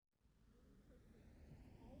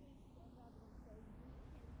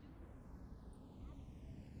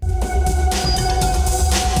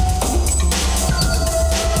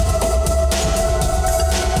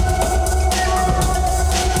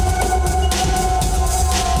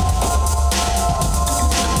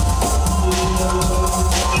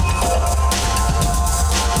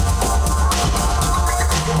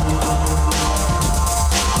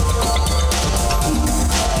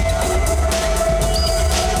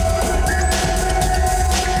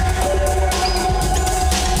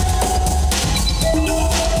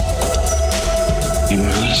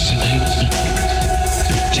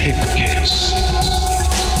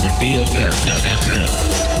BFF.FM,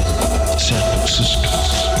 San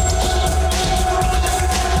Francisco.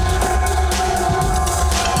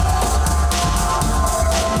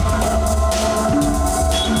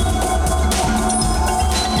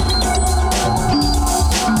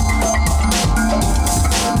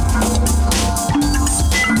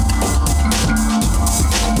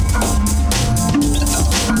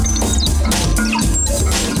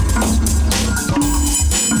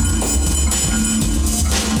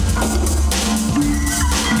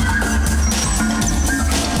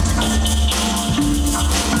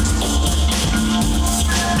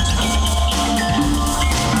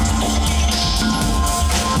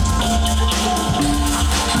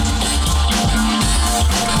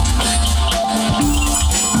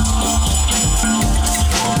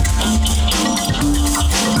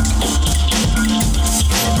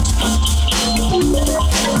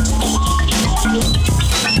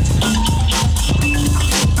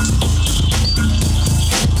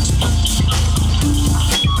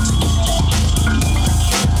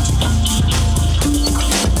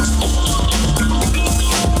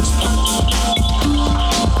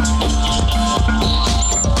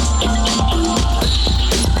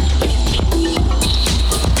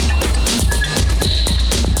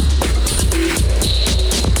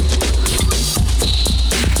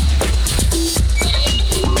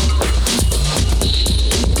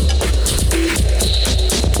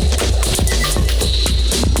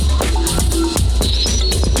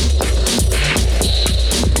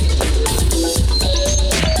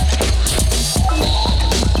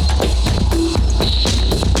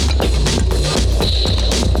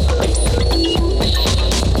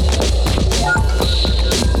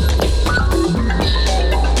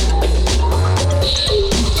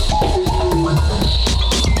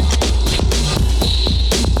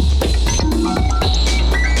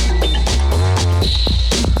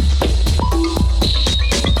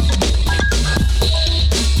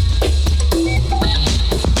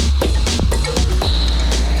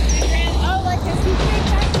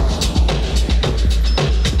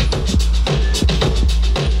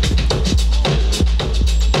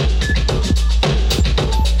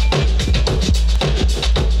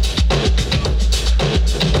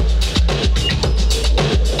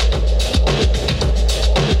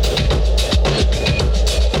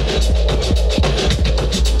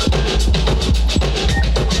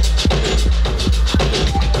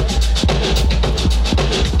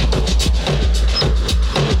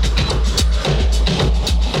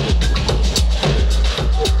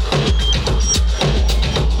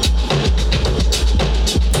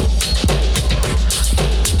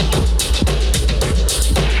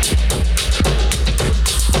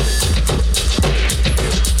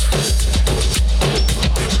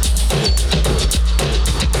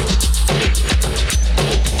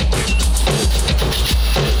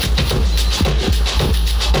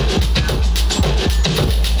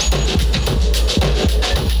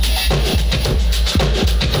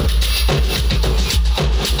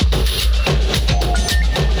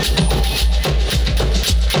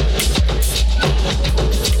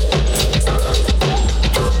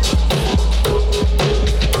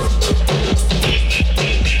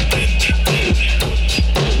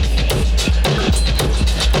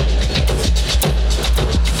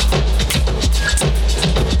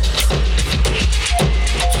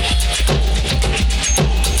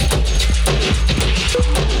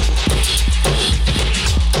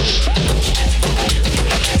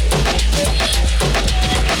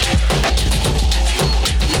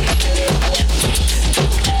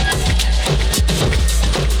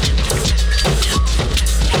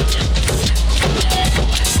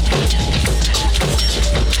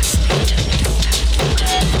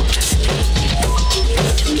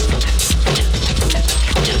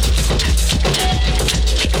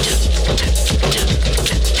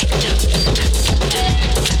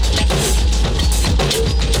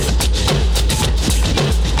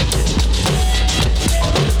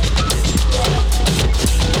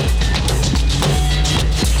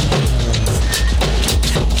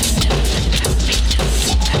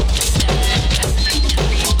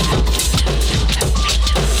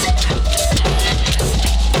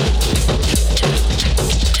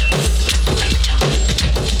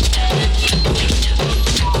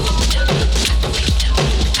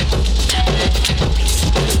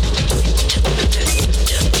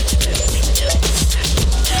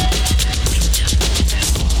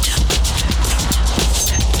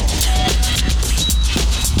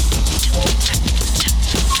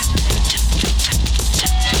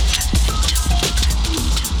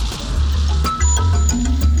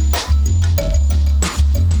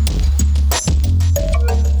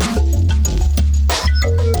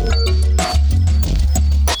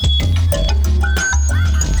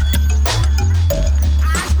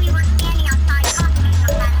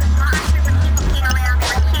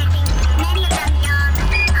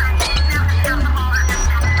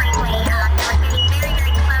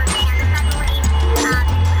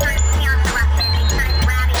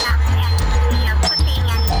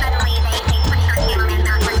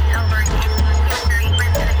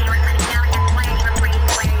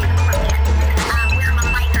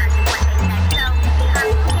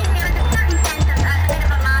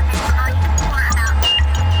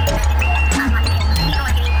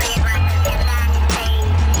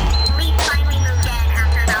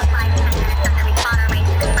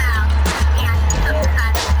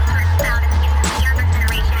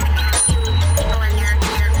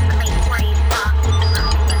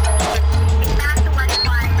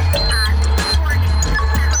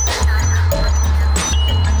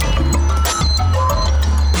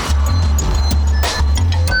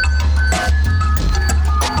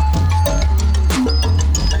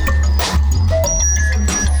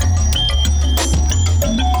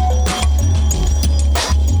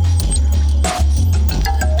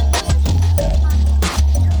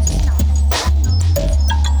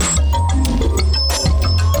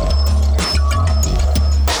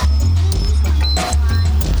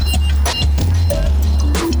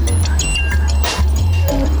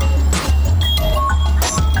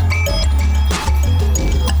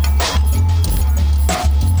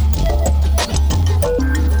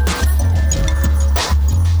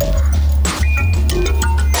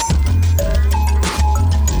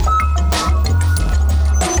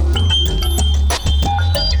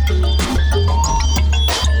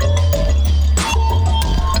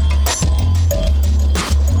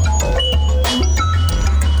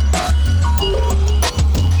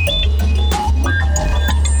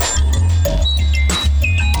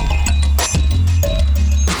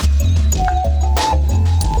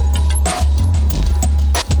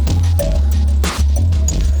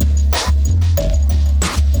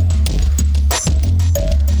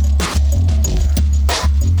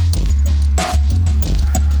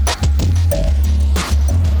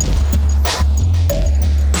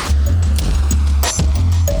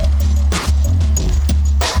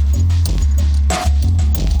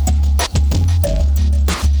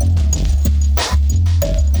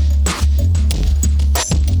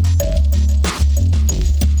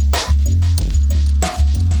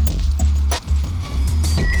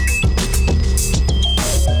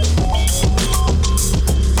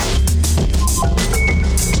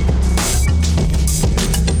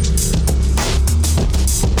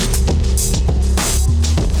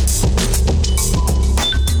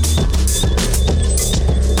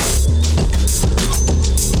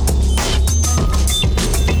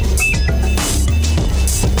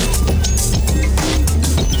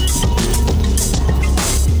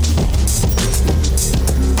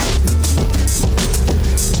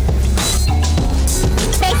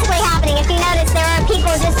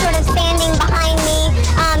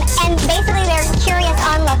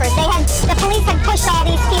 pushed all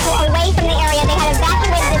these people away from the area. They had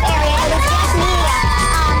evacuated this area. It was just media.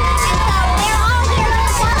 And so they're all here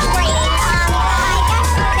celebrating. I guess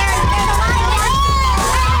there's a lot of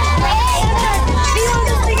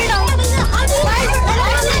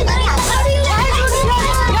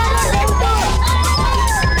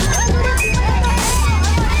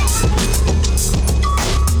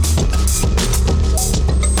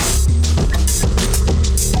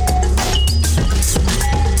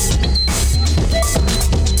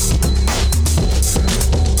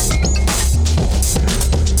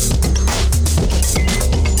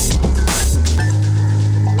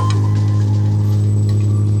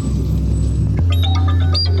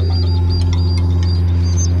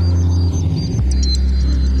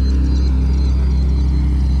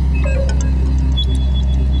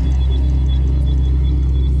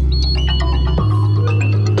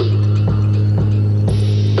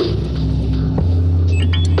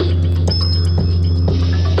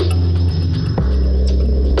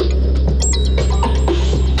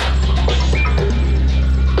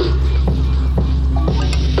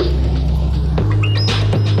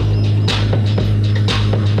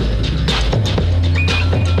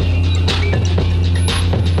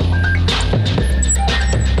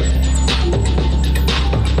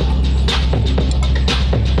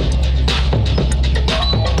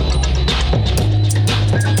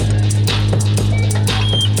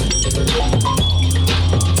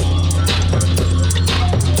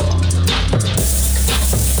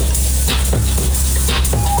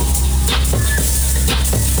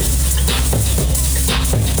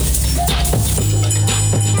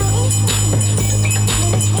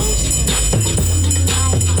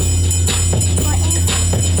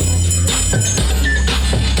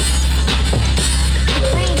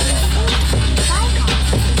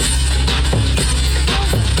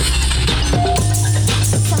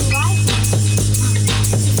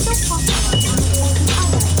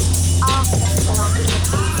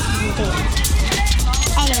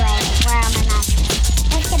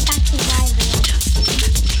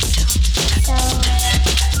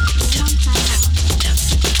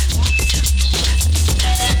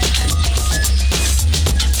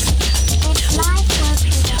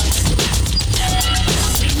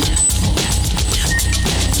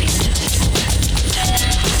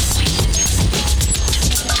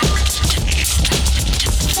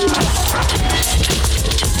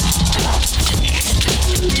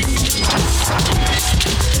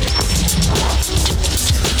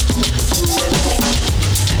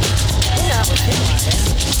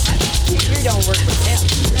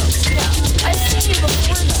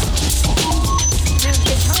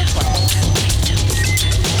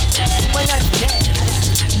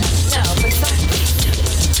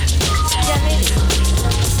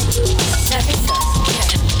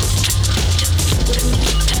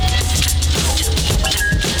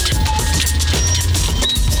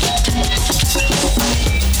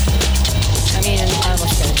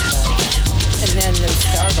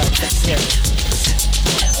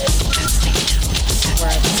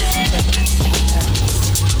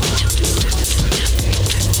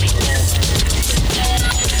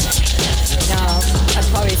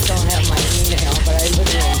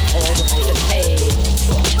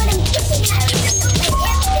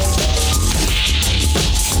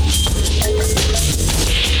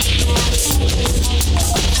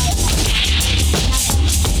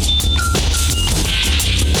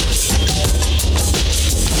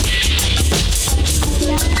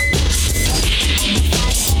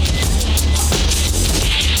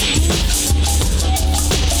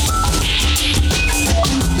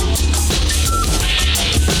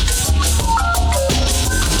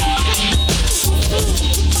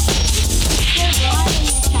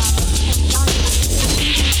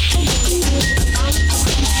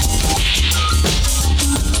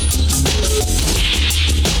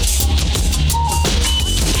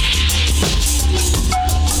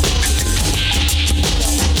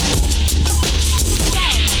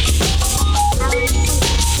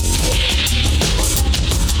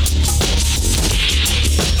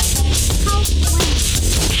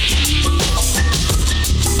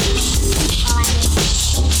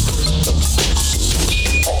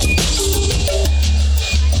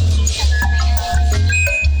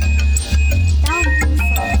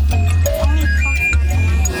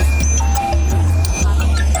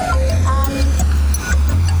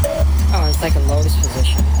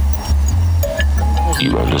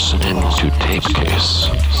You are listening to Tape Case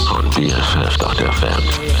on BFF.FM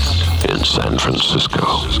in San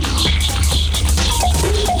Francisco.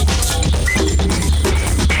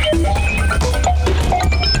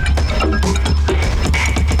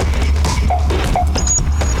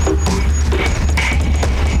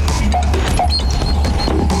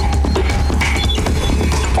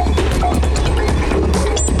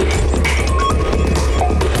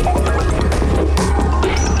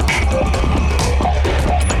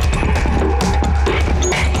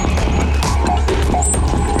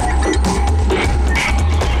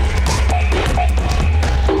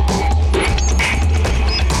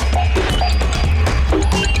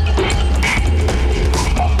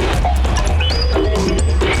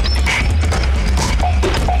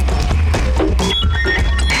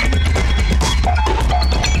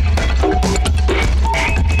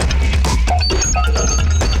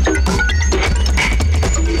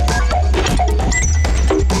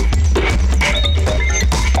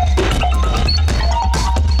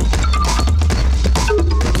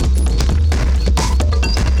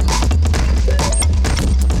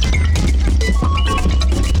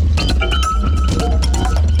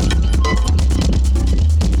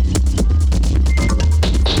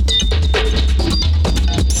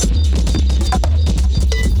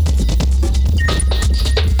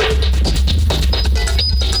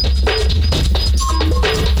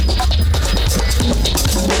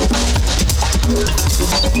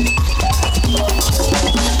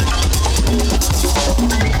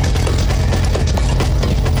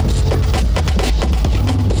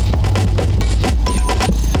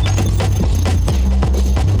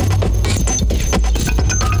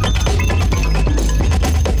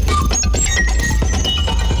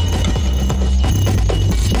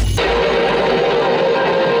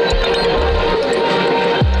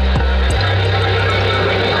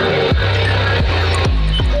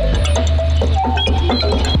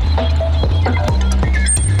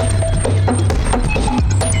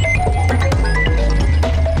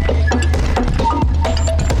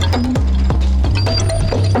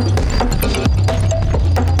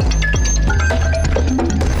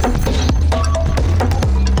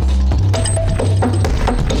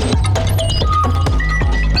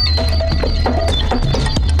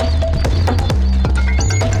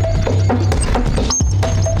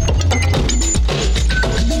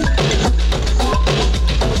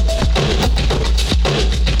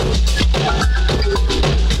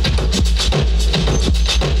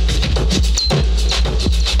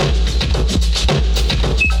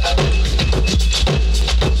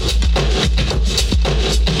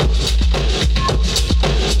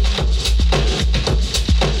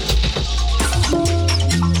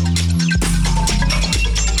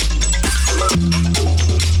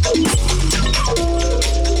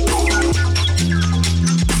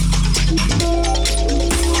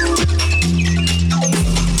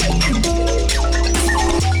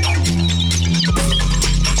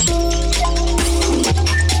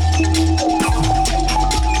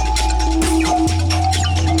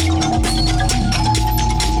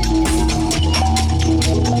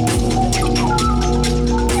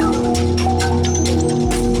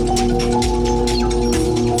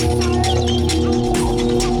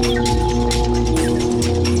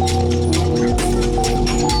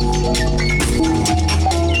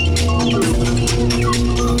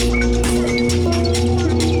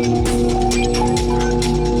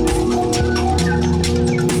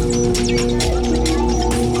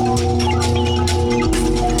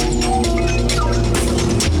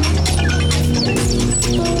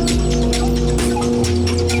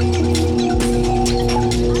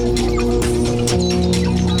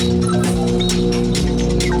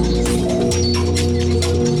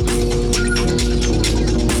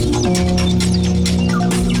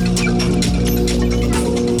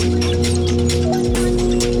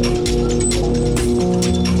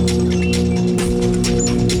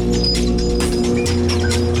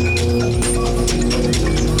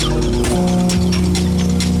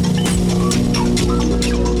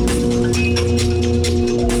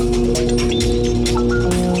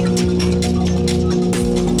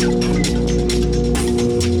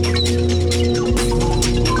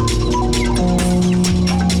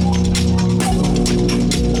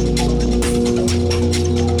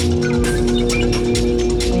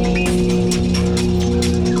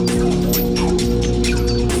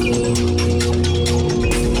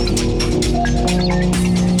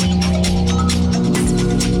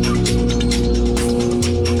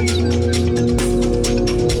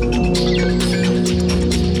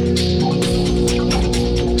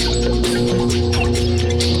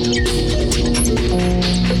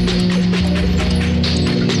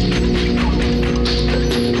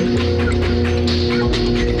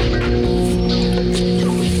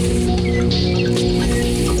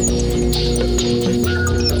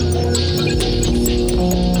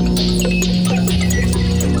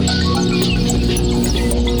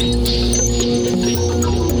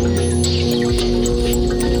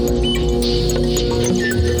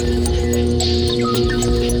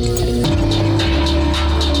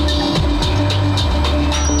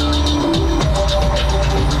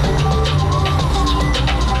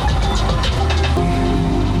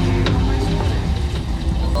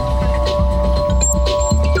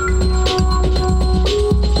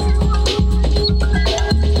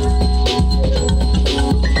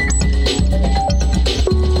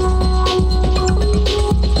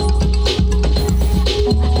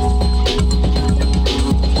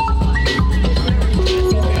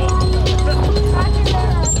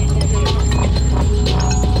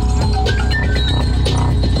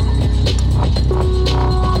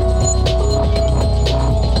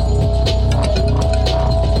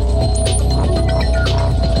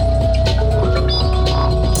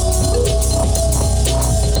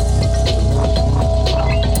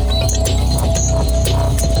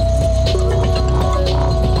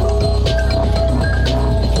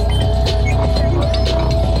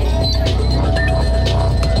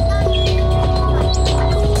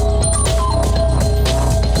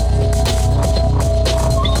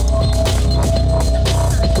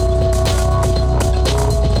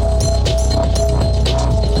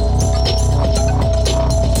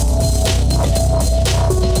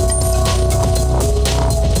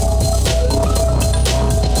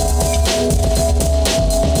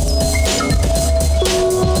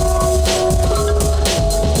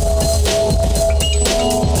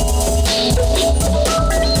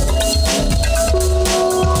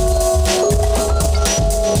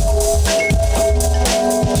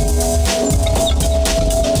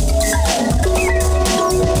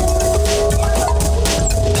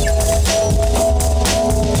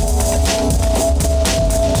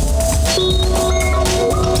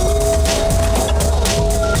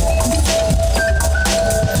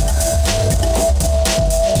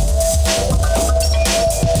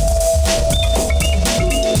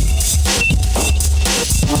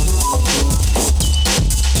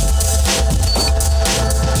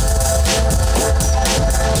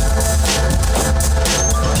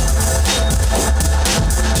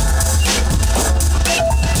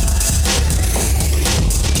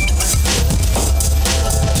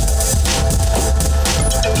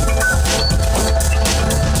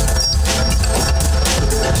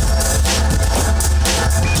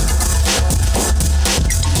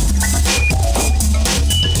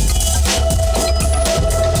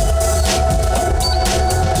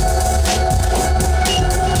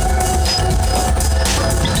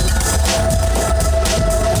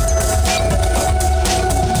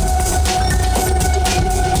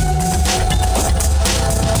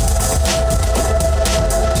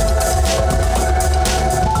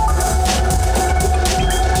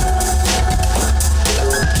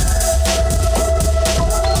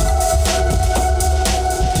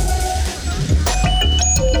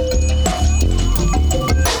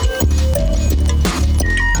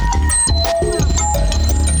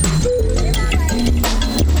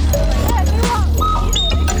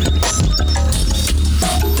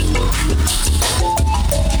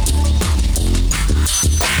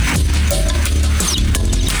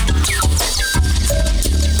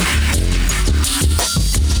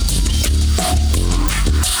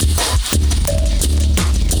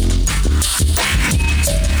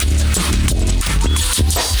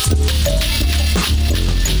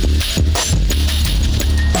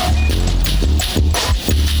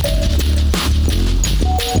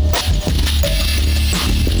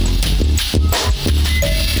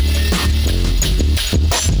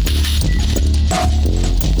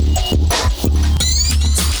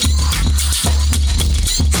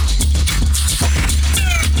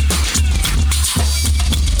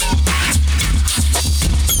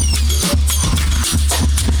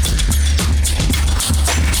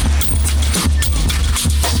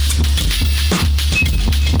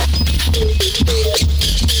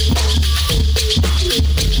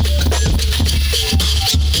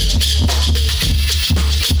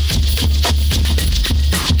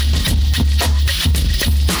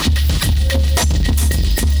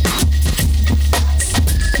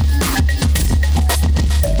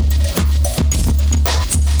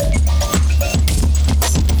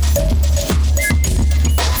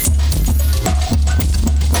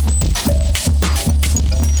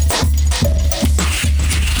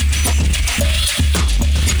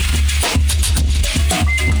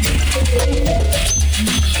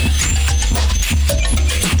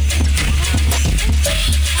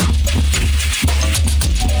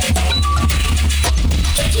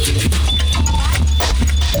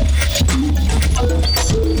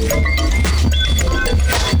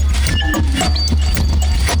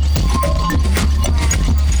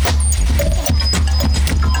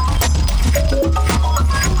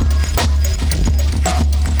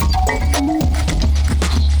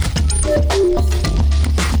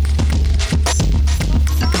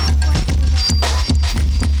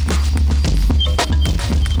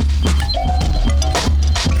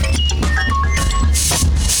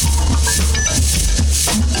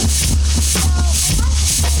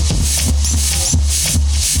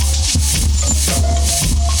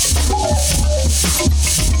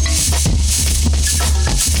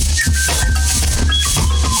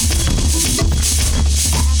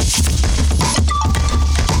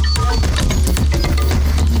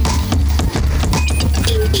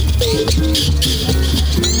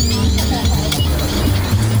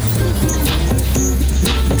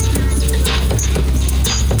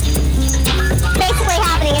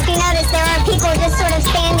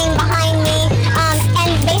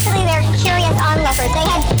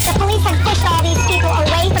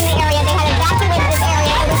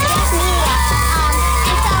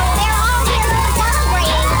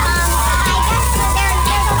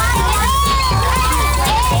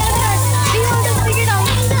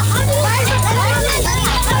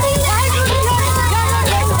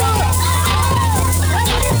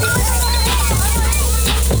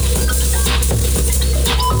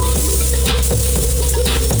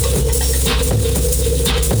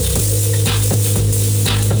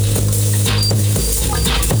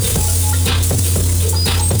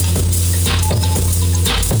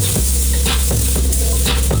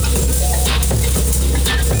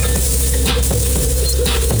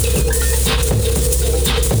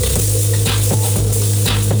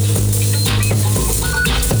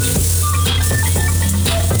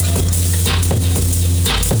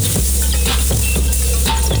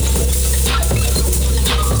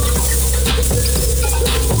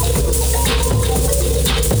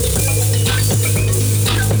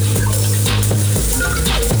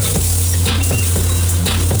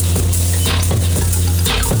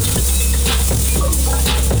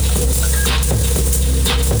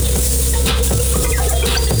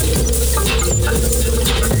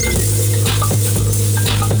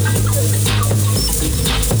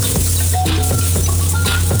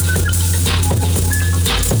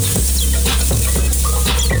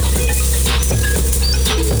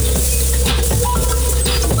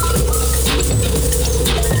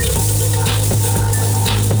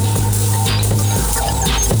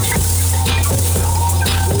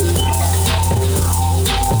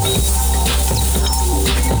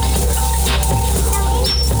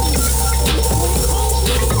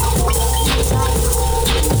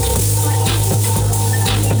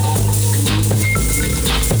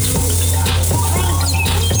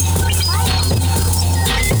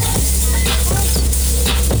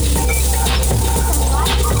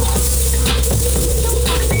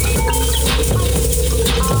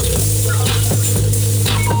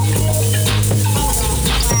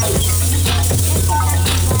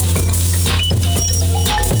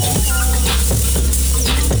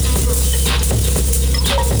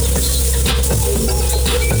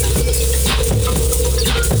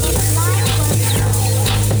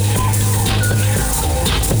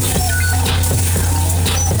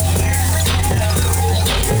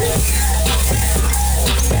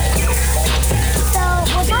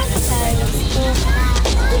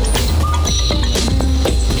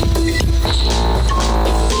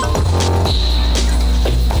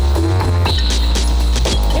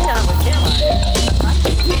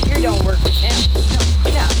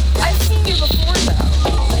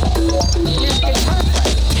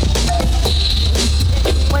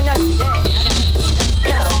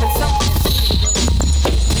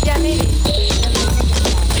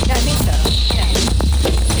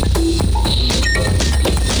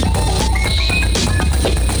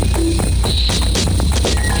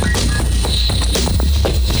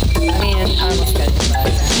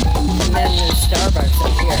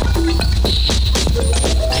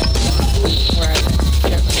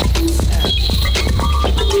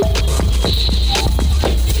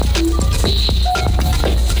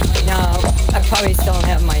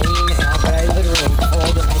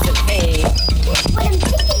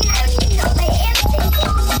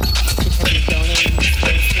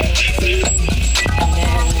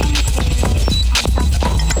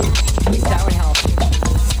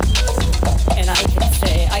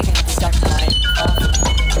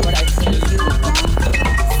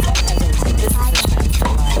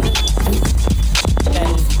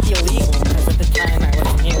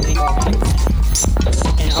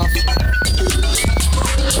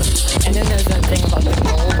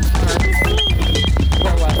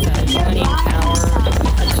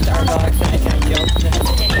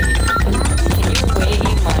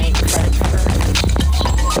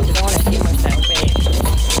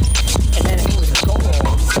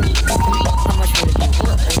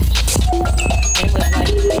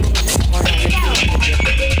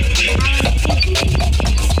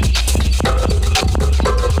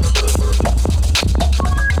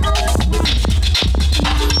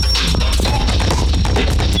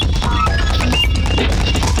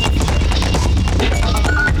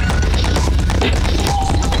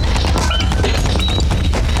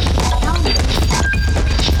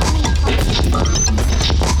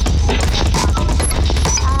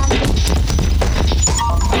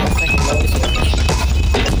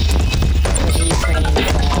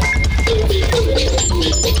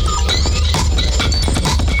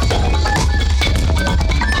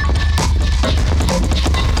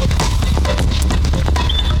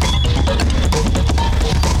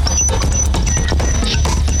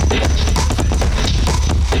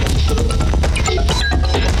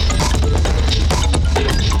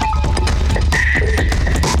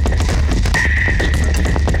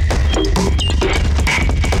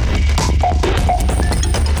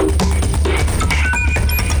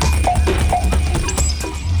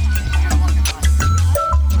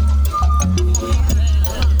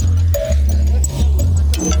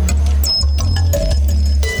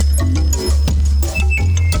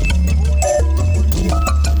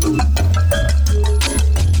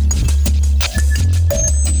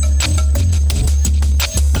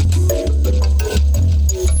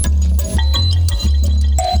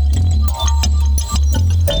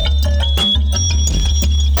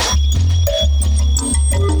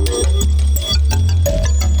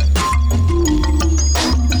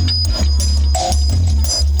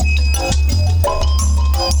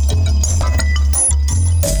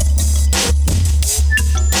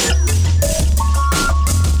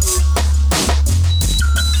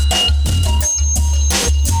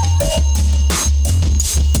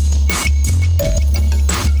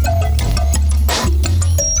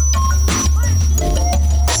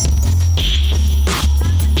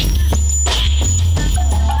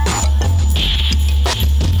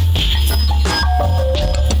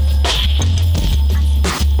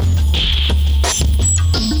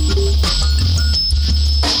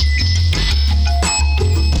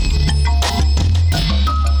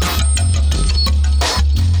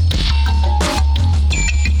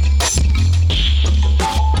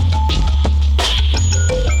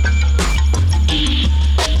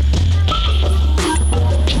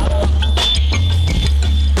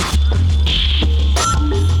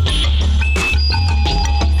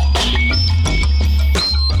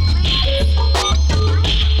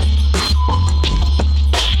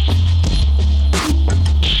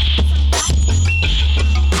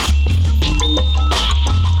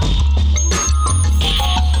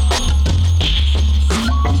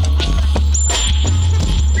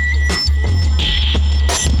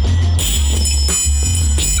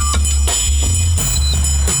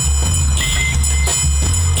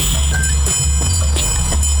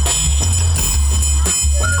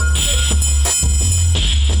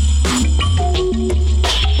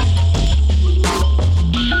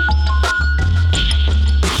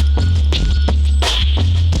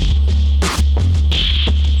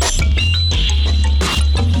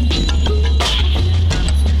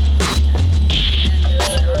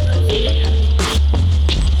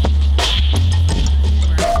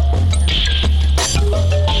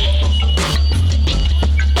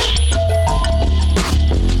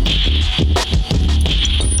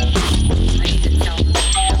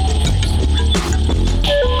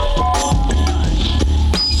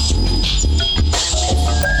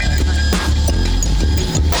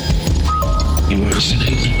 You are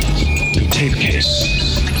listening to Tape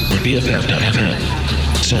Case on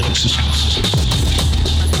BFF.FM, San Francisco.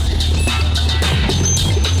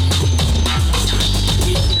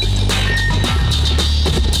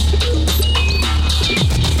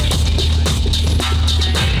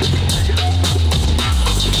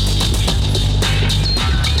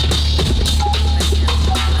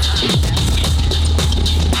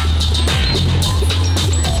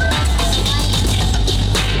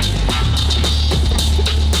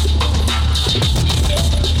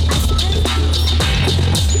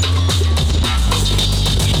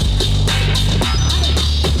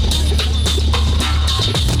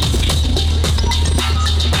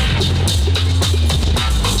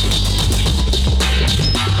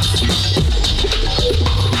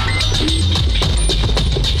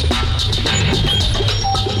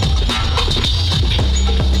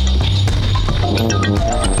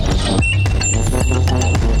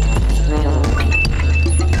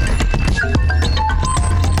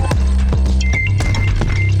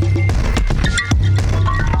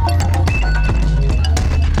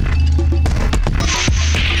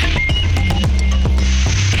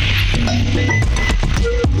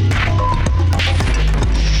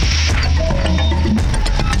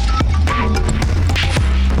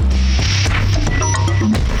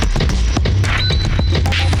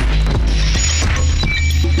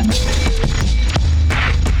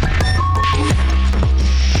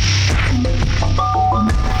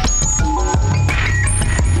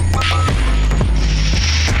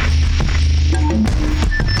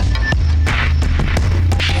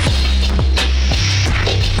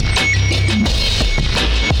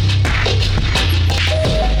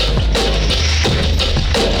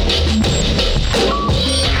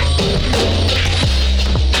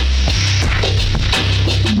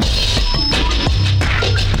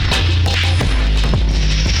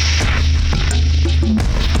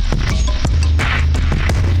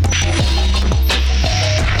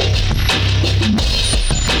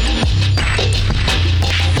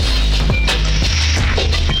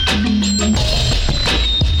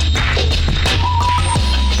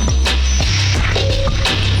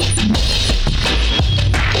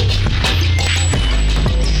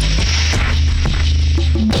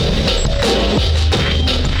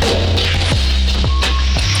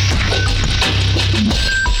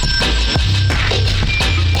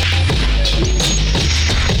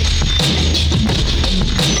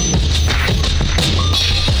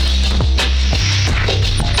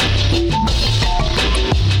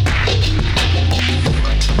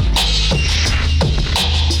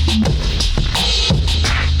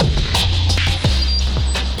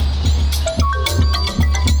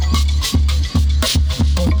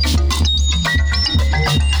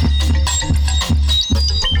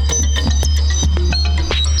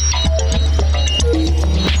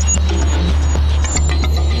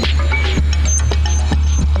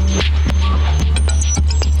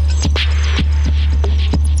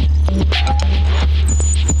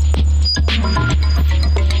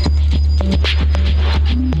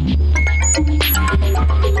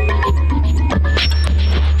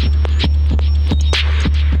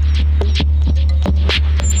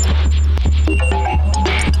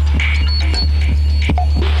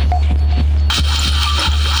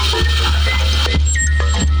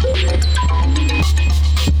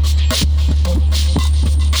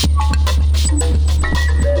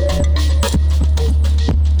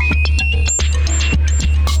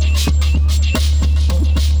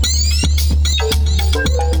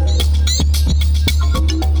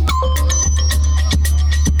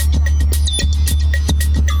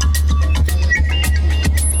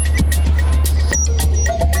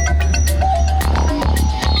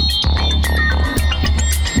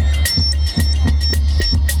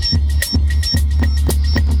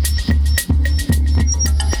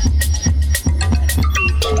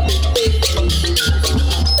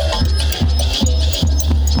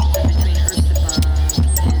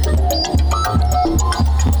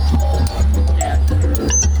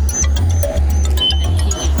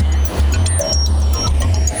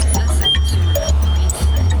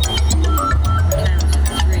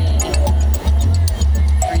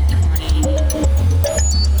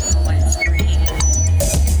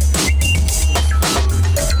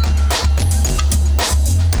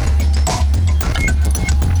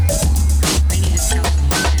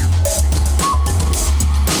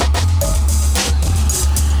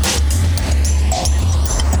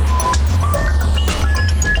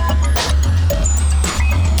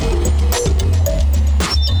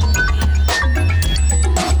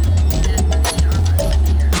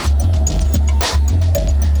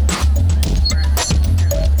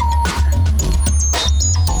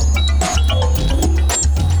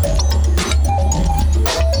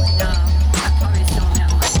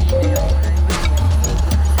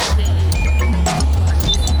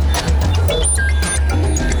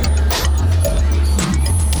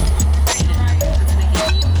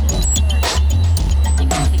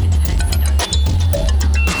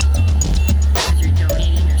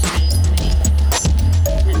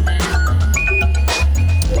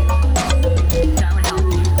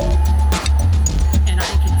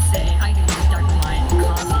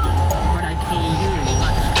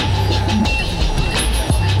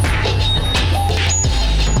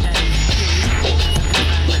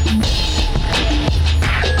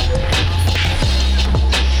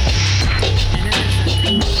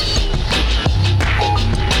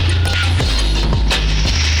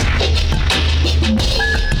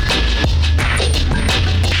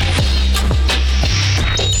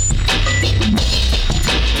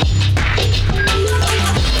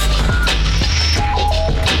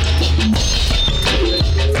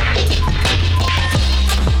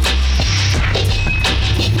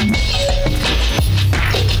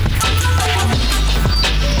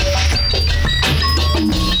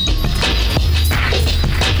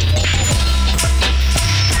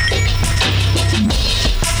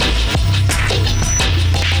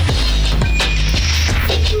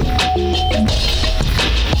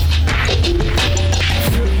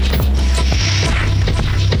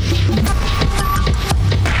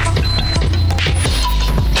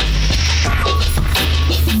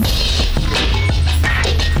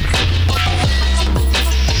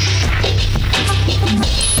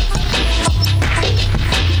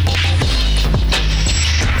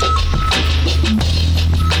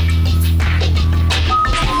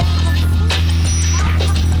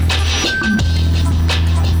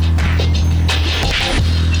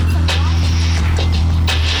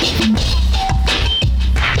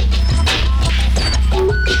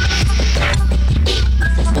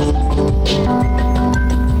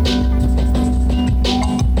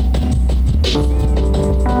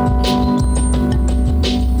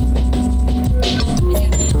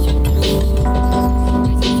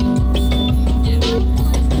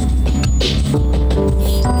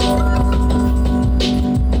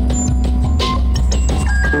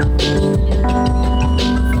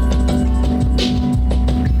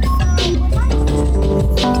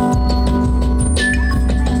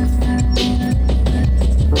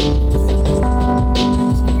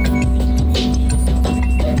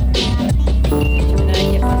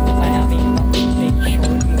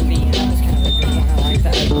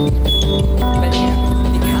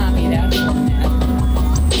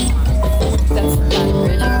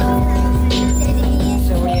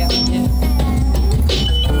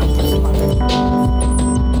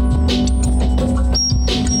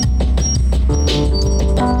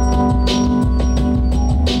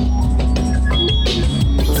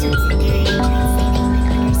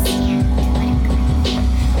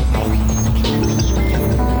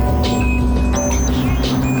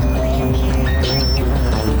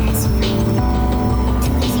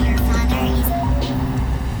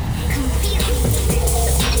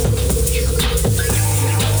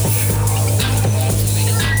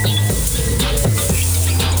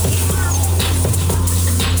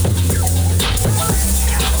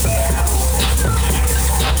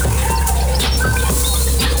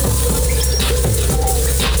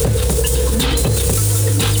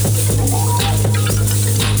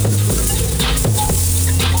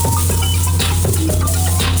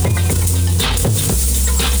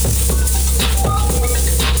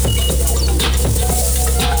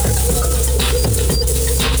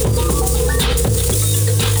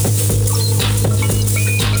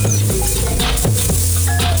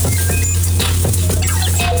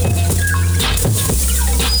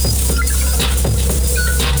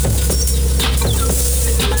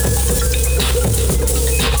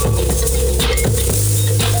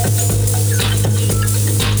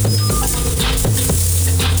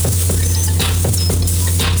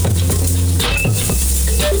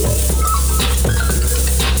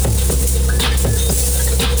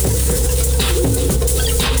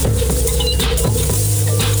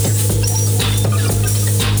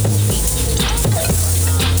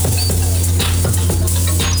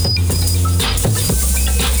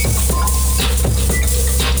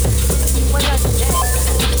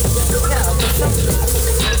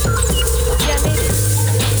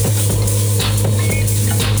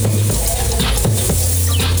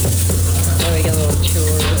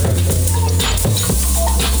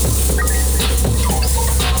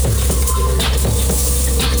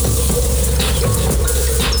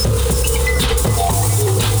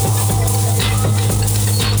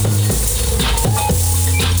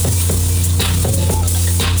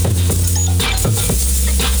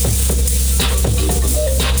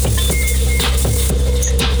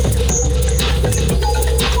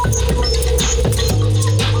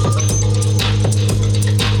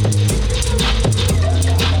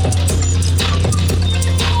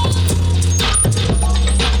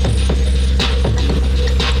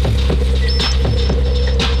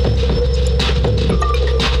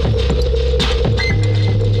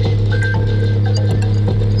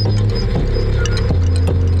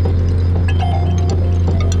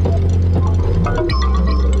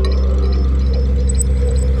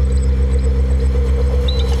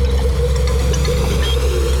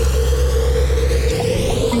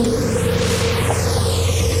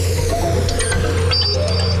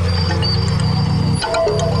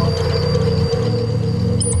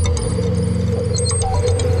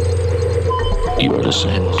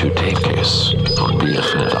 listening to Tape Case on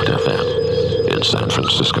BFF.FM in San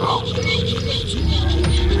Francisco.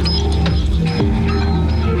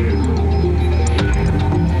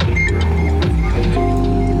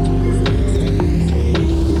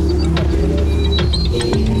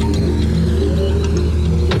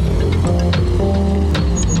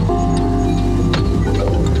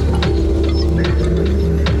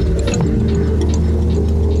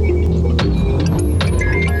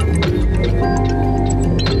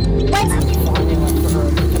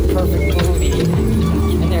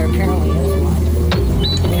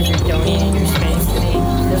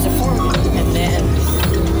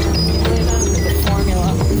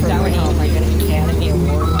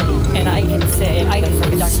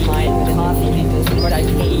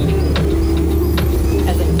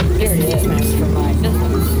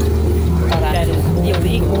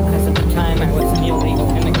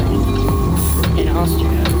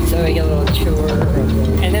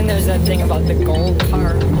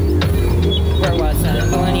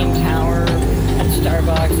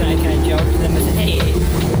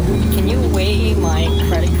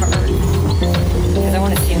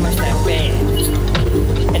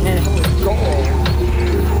 And then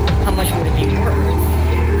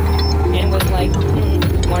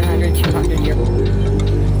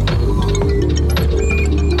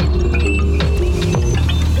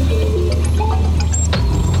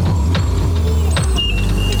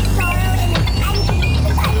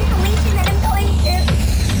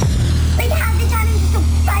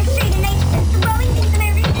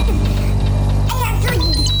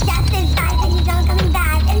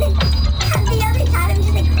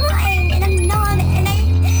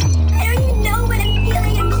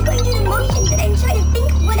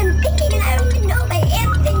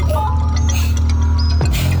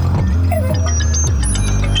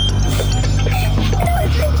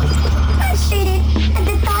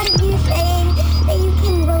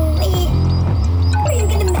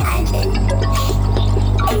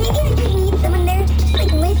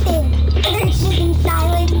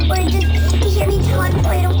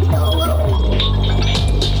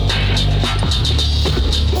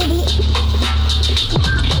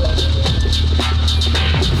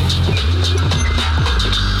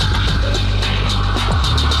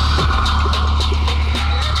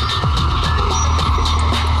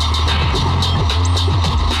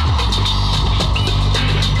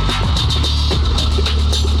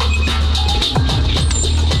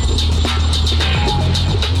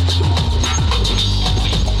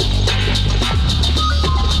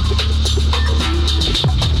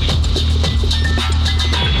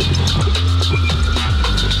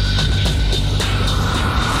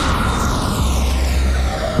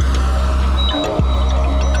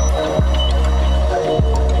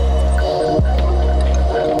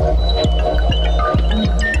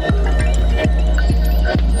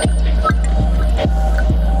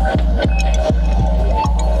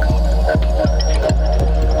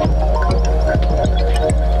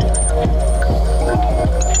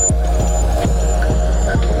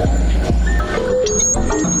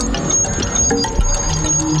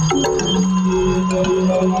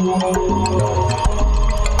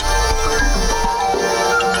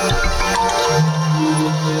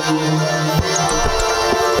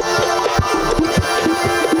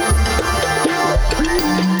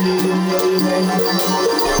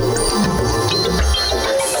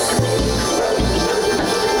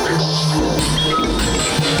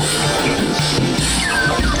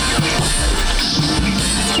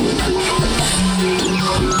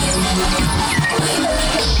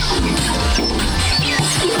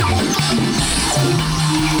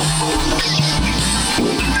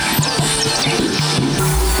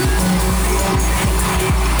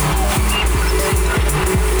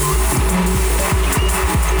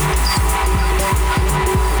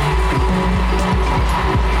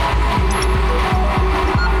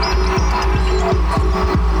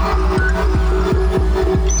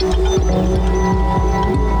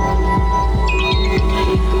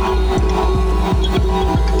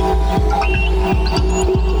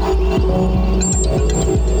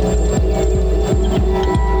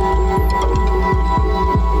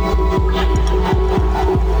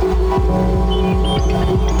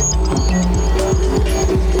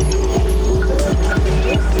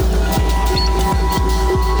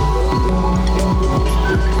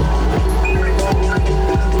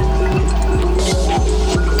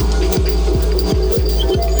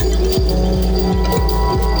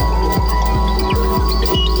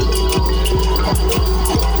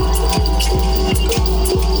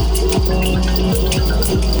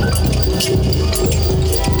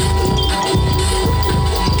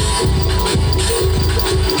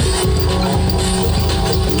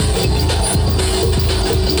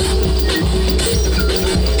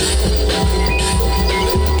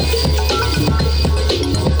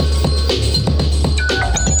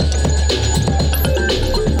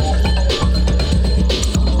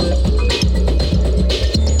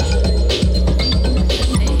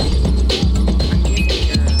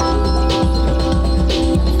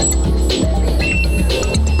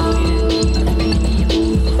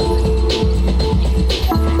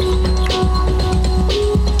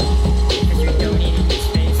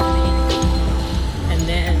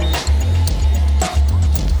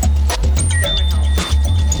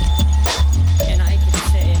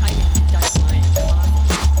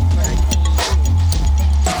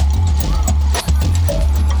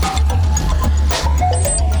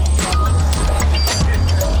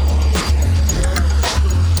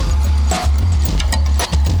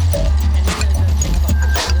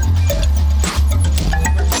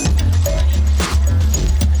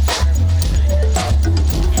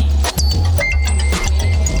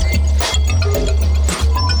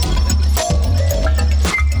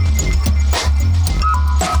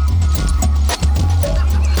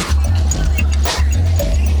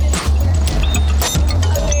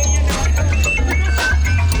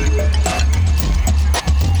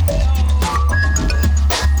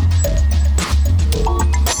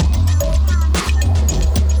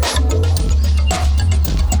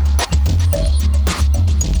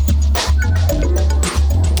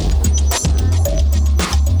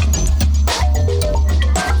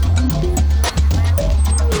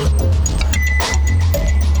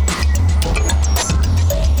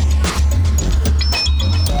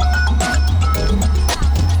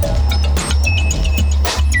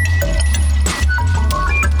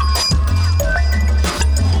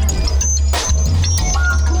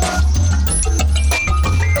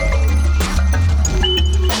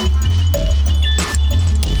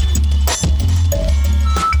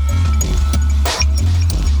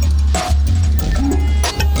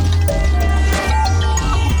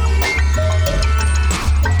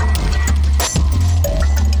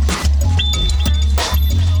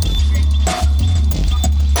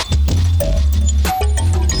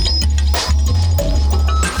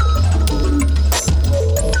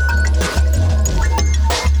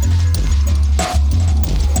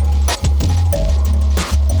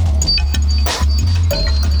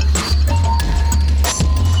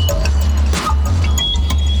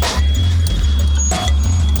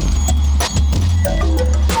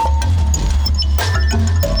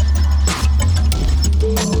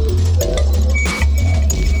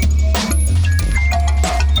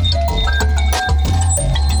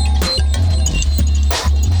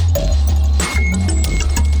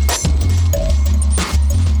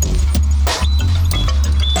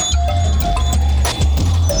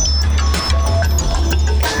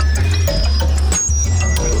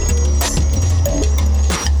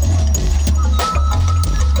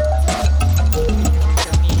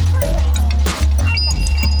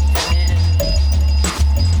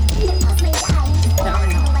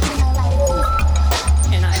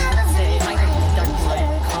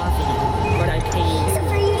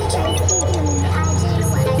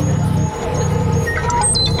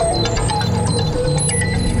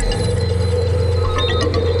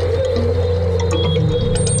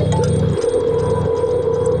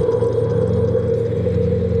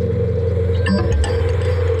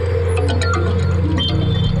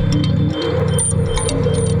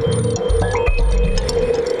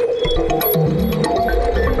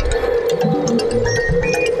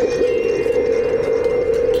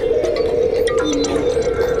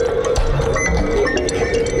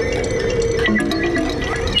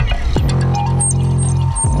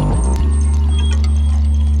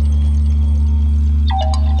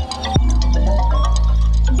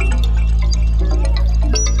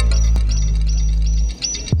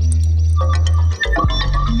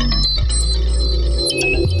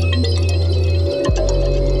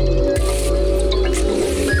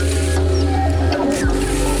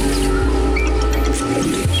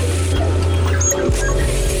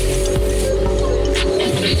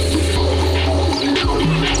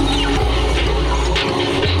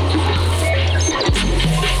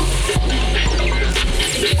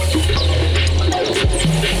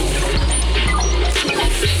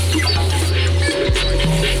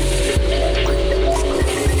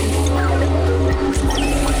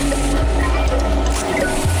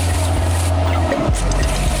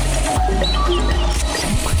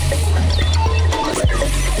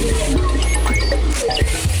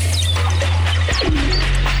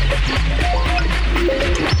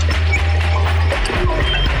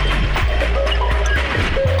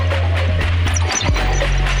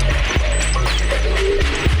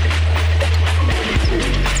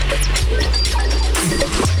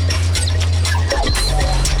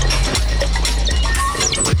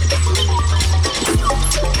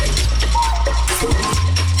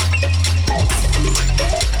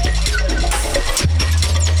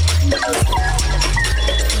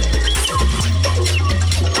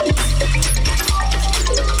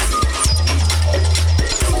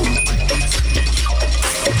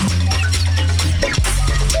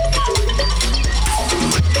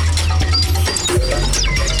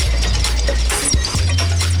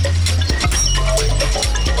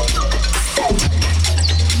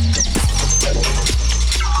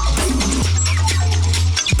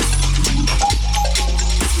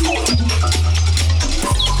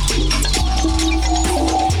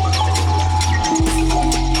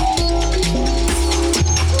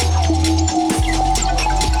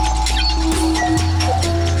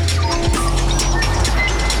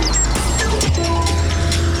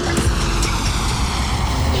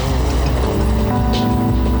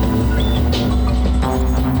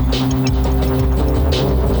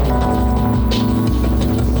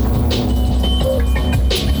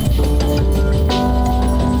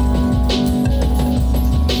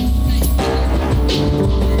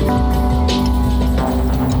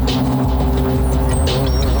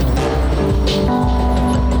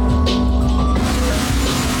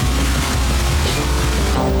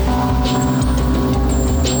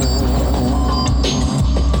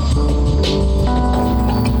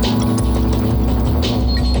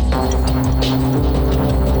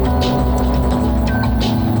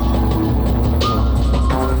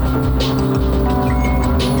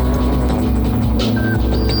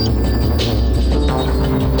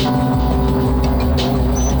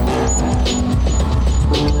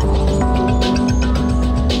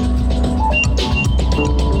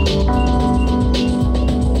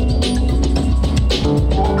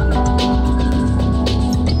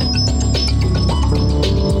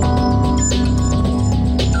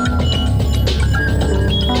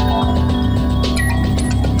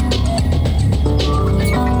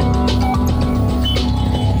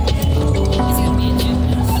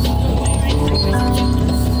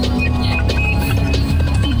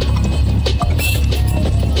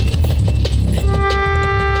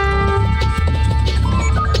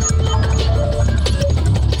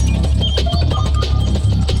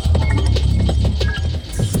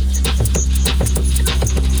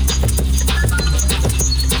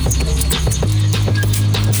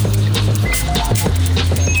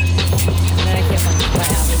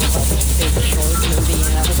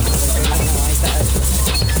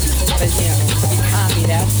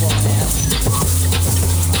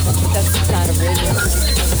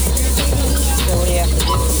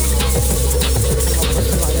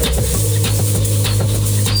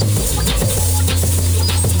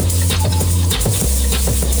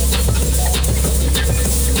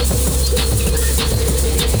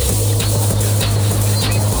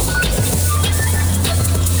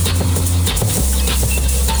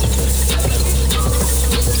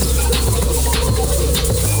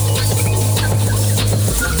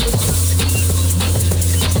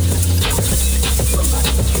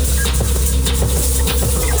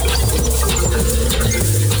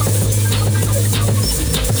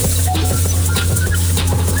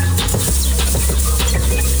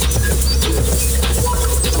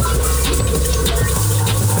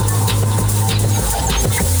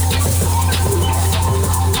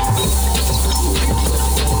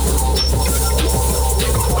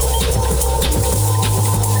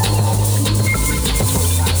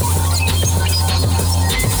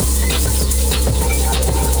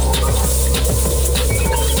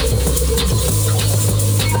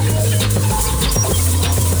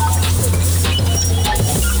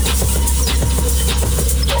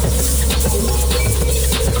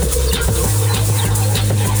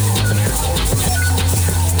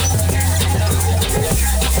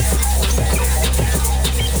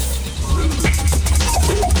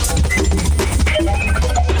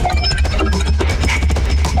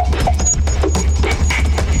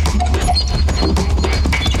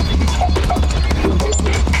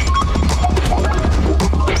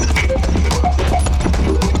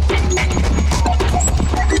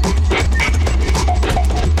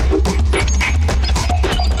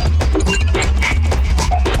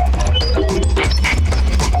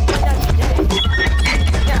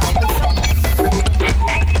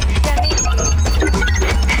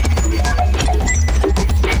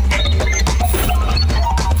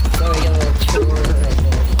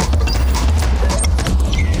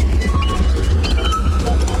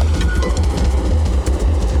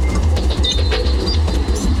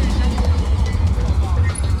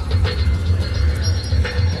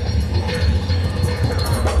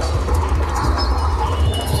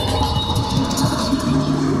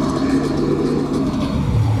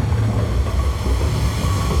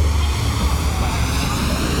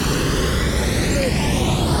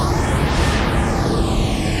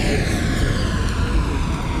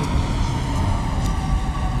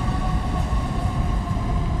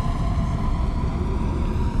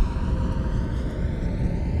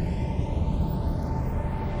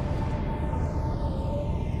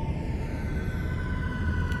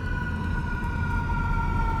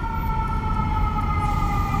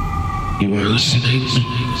You are listening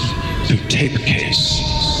to Tape Case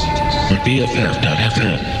on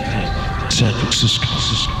BFF.FM, San Francisco.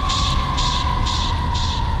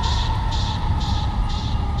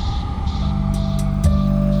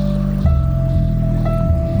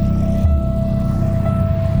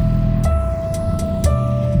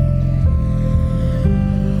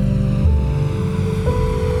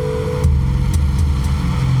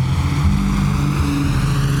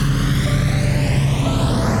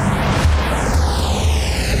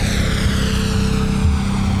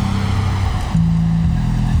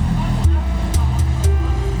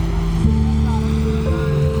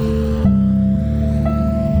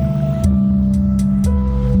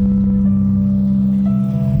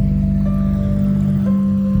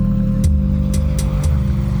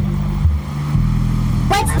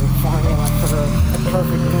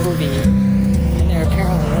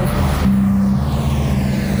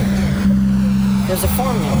 There's a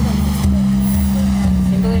formula.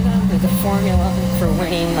 Can you believe that? There's a formula for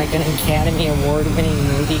winning like an Academy Award winning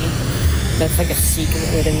movie. That's like a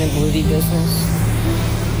secret within the movie business.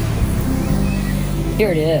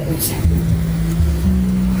 Here it is.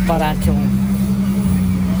 Barato.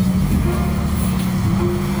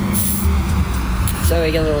 So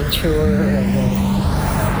we get a little tour of the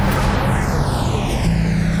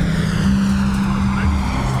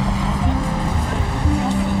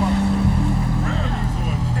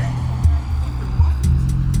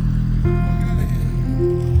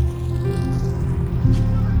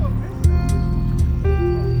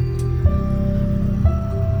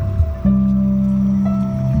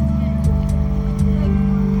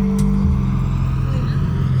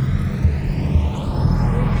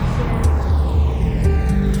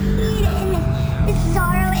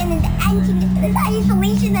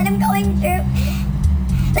isolation that I'm going through.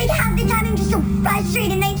 Like half the time I'm just so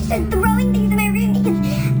frustrated and I just start throwing things in my room because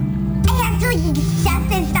I have to like accept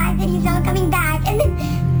this fact that he's not coming back, and then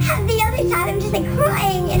half the other time I'm just like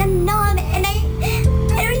crying and I'm numb and I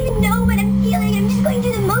don't even know what I'm feeling. I'm just going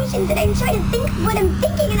through the motions and I'm trying to think what I'm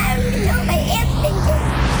thinking and I don't even know if I am thinking.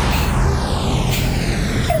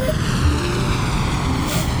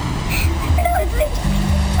 I don't know, it's like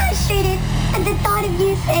frustrated at the thought of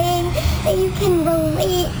you saying that you can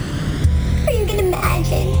relate or you can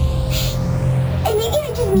imagine. And maybe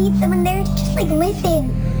I just need someone there to just like listen,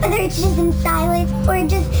 whether it's just in silence or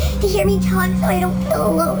just to hear me talk so I don't feel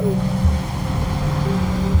alone.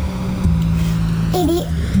 Maybe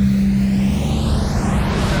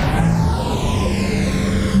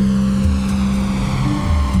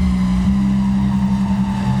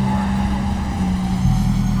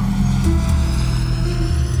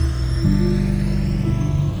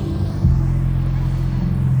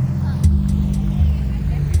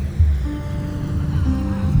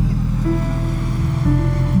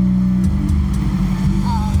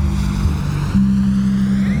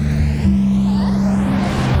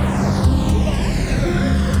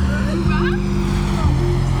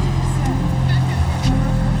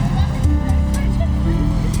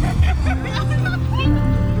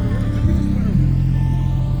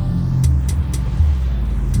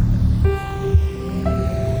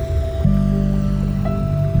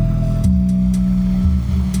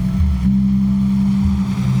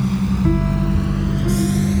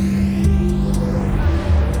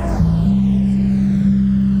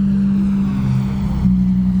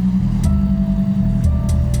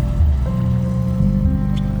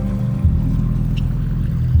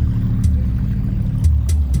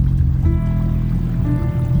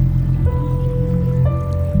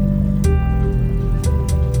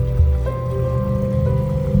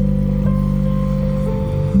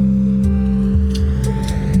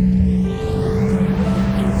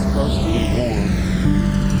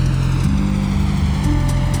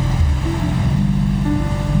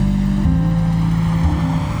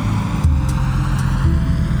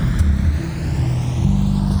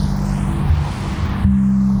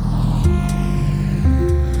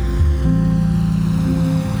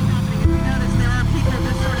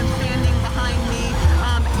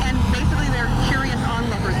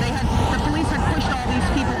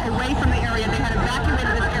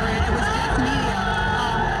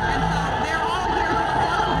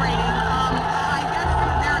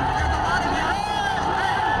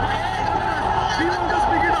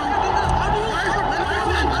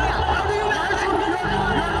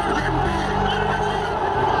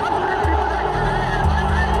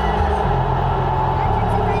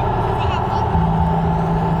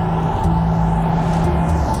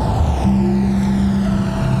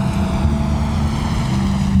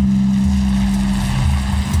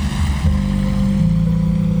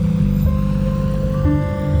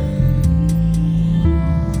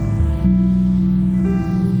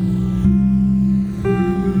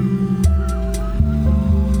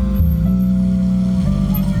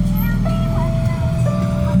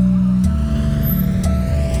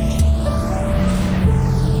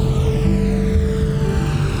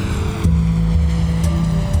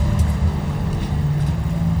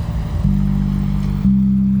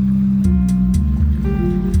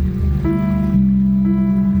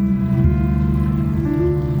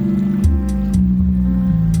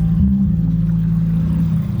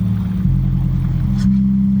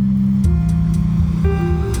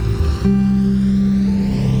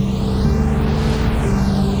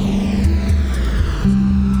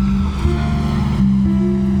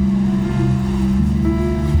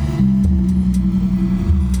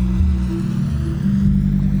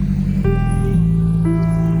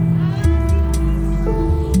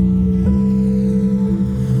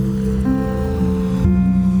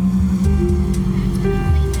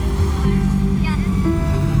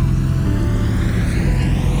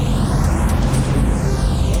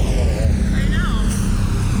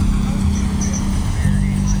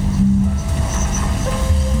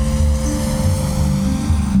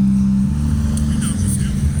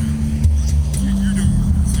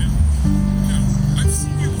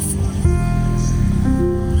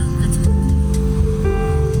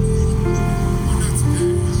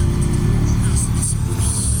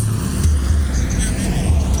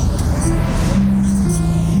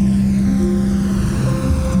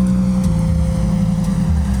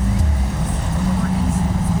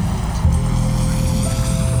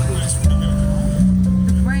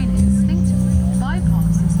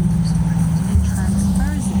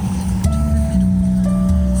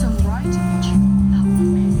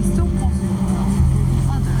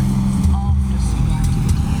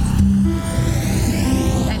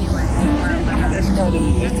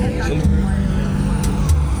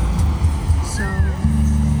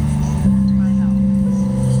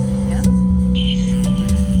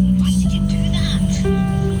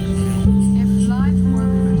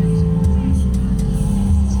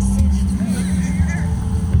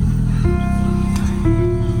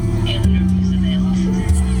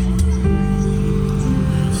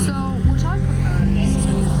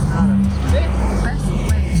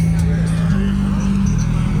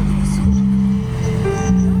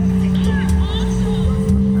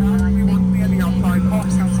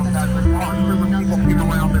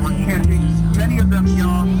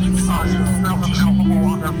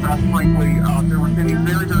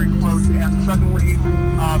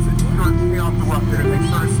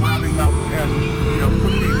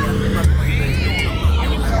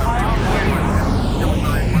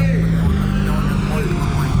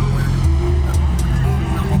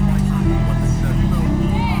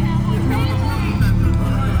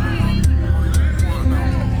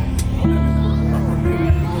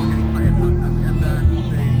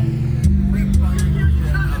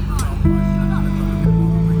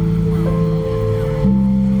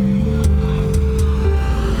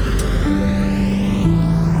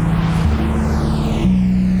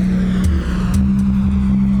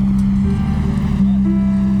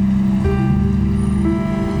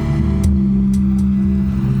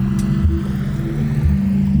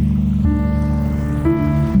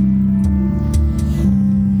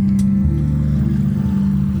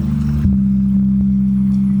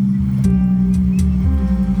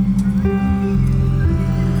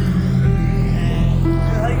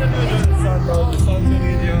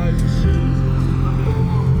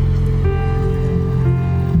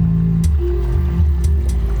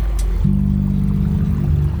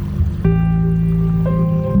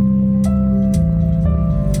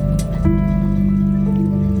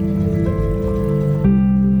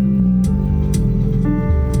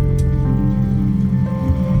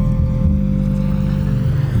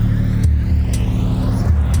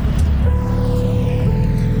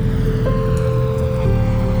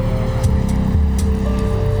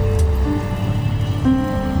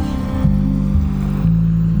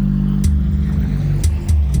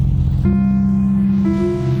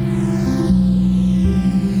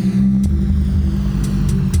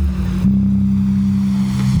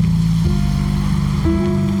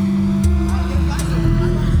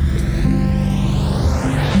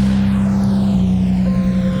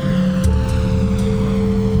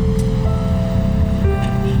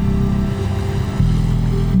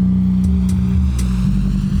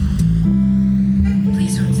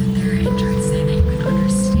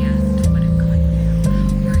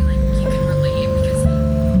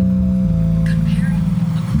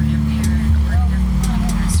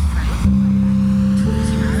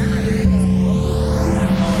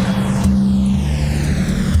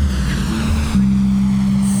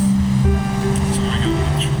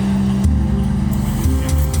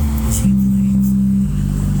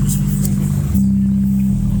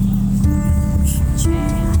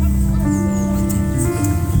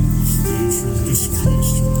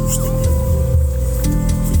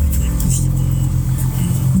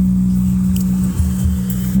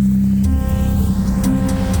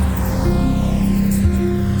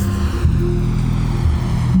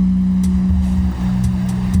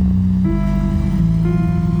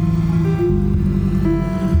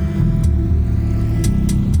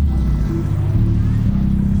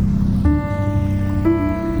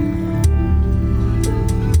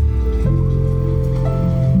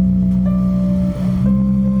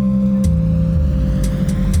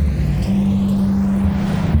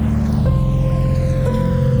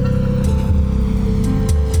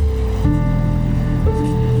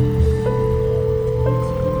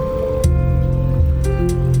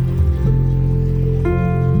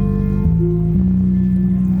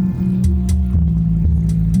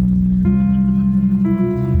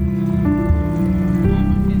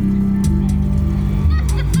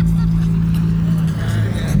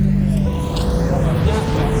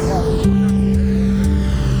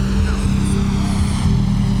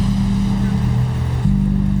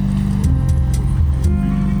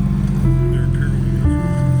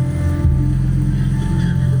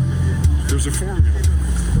There's a formula.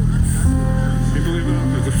 Can you believe that?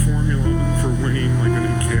 There's a formula for winning like an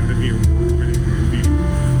Academy Award winning movie.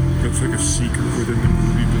 That's like a secret within the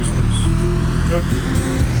movie business.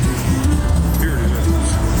 Here it is.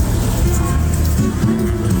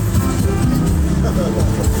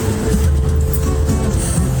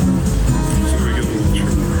 So we get a little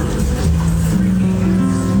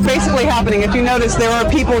basically happening. If you notice, there are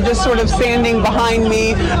people just sort of standing behind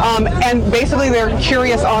me, and basically they're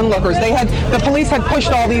curious onlookers. The police had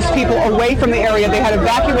pushed all these people away from the area. They had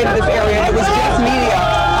evacuated this area. It was just media,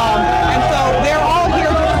 and so they're all here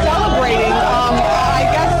just celebrating. I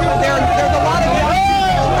guess there's a lot of young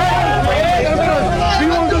people. Do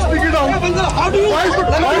you want to just figure it out? How do you?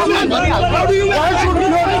 Why should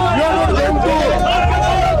people don't know?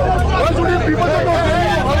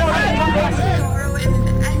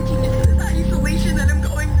 Isolation that I'm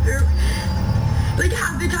going through. Like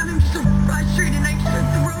half the time I'm just so frustrated and I just start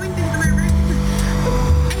throwing things in my room.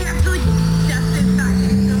 I have to like accept this fact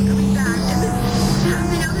that it's not coming back. And then half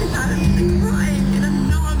the other time I'm just like crying and I'm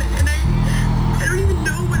numb and I don't even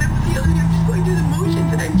know what I'm feeling. I'm just going through the motions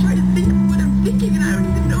and I'm trying to think of what I'm thinking and I don't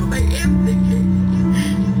even know if I am thinking.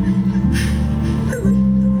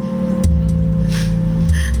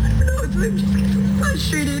 I don't know, so I'm just so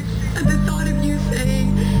frustrated at the thought of you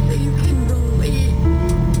saying that you can relate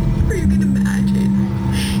or you can imagine.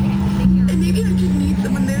 And maybe I just need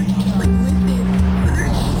someone there to just like listen, whether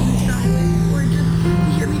it's just be silent or just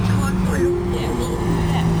hear me talk so I don't feel alone.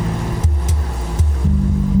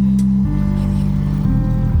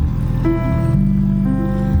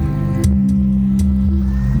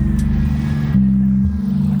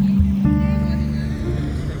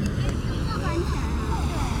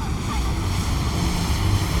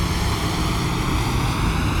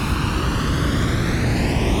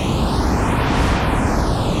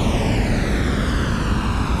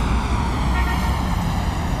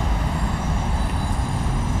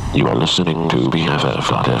 You are listening to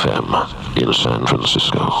BFF.FM in San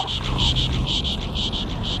Francisco.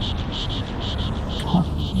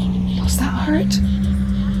 Was that hurt?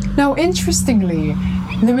 Now, interestingly,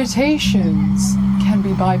 limitations can be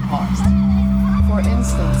bypassed. For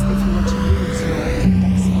instance, if you were to use your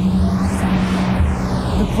index finger,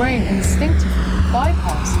 the brain instinctively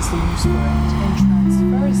bypasses the use of it and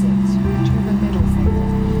transfers it to the middle finger.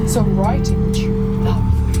 So writing, which you love,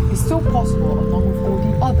 is still possible along with all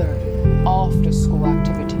the other after-school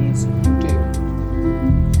activities you do.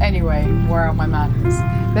 Anyway, where are my manners?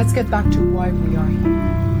 Let's get back to why we are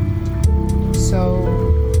here. So,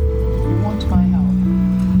 you want my help?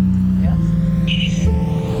 Yes?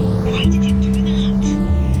 Why did you do that?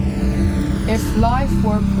 If life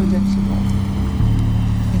were predictable,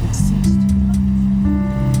 it would cease to be life.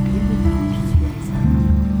 Be without flavor.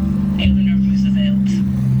 Eleanor Roosevelt.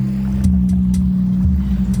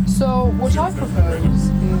 So, what I propose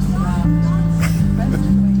is that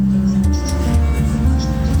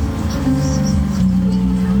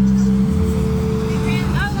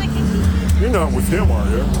You're not with him, are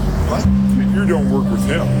you? What? You don't work with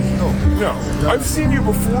him. No. I've seen you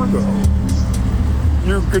before, though.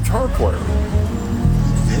 You're a guitar player.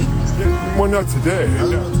 Today? Yeah, well, not today.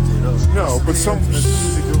 No, but some...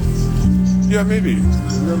 Yeah, maybe.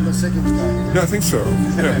 The second time. Yeah, I think so.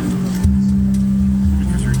 Yeah.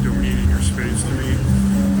 Because you're donating your space to me,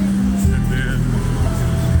 and then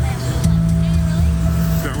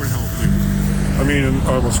that would help me. I mean,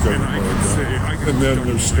 I almost got it. And then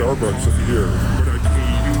there's Starbucks up here. But I pay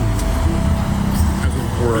you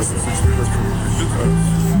as a business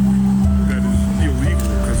that is illegal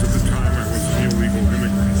because at the time I was an illegal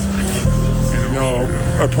immigrant. No,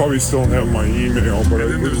 I probably still don't have my email, but I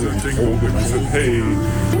literally told him, I said, hey.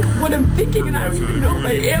 What I'm thinking and I don't even know what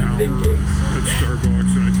I am thinking. At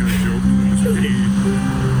Starbucks, and I kind of joked with him, I said, hey,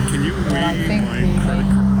 can you I weigh think my we credit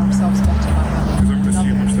make card? ourselves better by Because I'm having going to see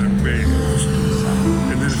how much that another. weighs.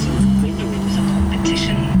 And then if it was gold,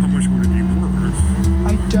 how much would it be worth?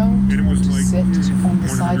 I don't And it was want to like sit on the 100,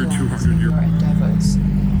 sidelines 200 in your euros. endeavors.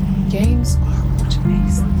 Games are what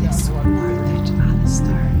makes this one worth it,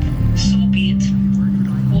 Alistair. So be it.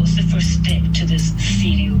 What's the first step to this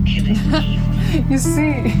serial killing eve? You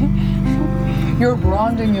see, you're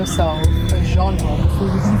branding yourself a genre before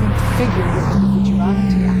you even figure your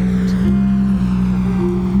individuality out.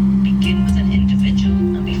 Begin with an individual,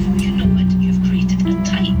 and before you know it, you've created a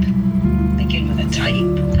type. Begin with a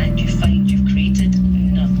type, and you find you've created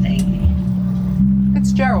nothing.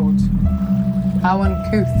 It's Gerald. How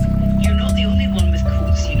uncouth. You're not the only one with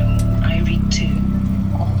codes, you know. I read too.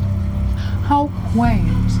 How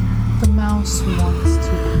quaint. The mouse wants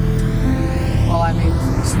to be. Well, I mean,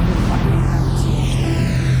 it's not like the mouse.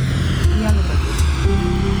 Yellow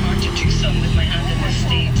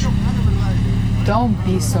don't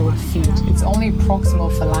be so effete. It's only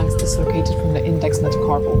proximal phalanx dislocated from the index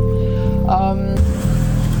metacarpal.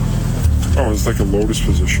 Oh, it's like a lotus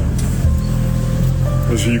position.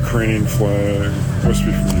 There's a Ukrainian flag. Must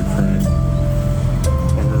be from Ukraine.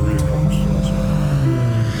 I'm gonna read it almost.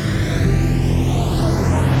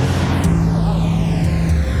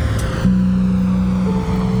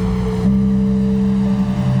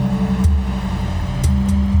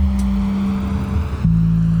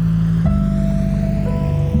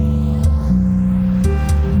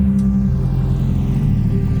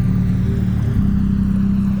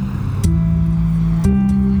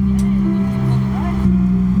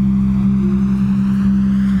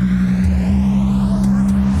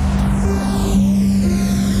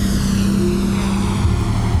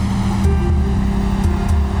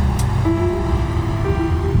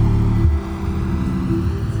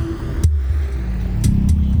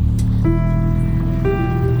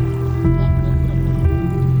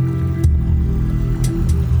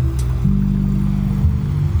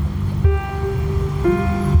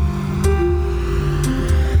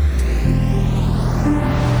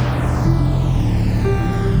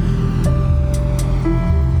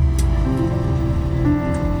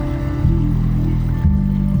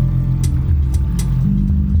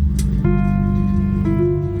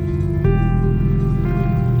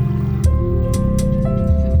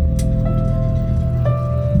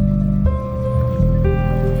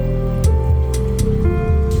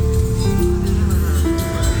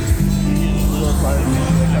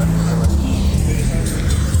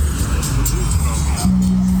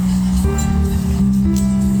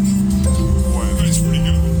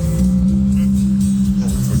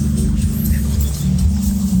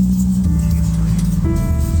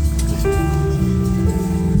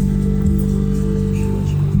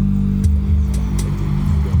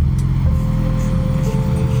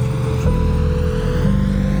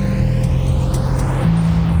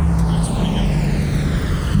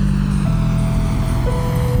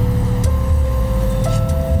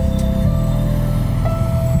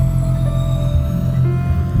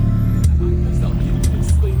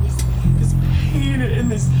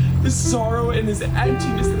 sorrow and this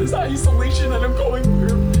emptiness and this isolation that I'm going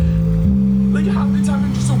through. Like half the time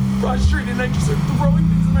I'm just so frustrated and I'm just like throwing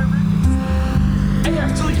things in my ribs. I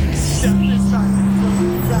have to like accept this fact that it's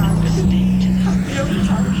going bad. And then half the other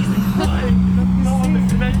time I'm just like crying and I'm numb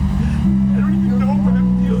and I don't even know what I'm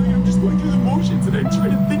feeling. I'm just going through the motions and I'm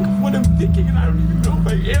trying to think of what I'm thinking and I don't even know if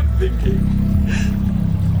I am thinking.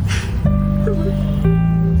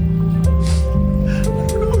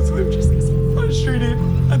 Frustrated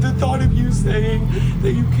at the thought of you saying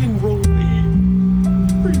that you can relate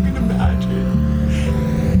or you can imagine.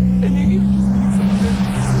 And you can just need someone to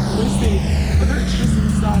just listen, whether it's just in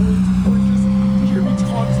silence or just to hear me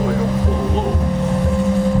talk so I don't feel alone.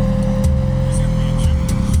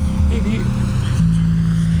 Maybe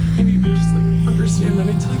you just like understand that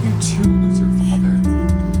until you too lose your father,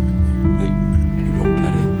 that you don't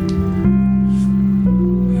get it.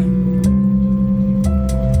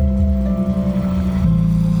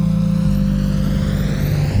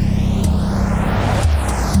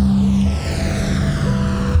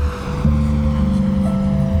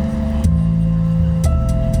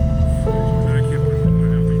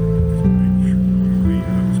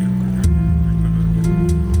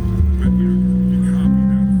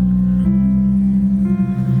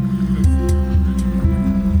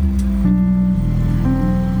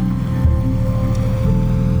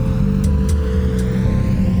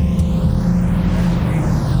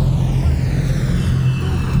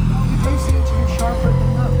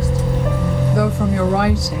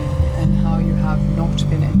 Writing and how you have not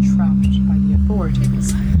been entrapped by the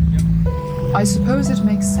authorities. I suppose it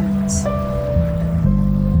makes sense. I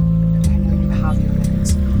know you have your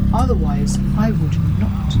limits. Otherwise, I would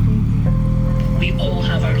not be here. We all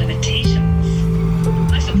have our limitations.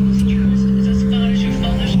 I suppose yours is as far as your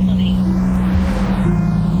father's money.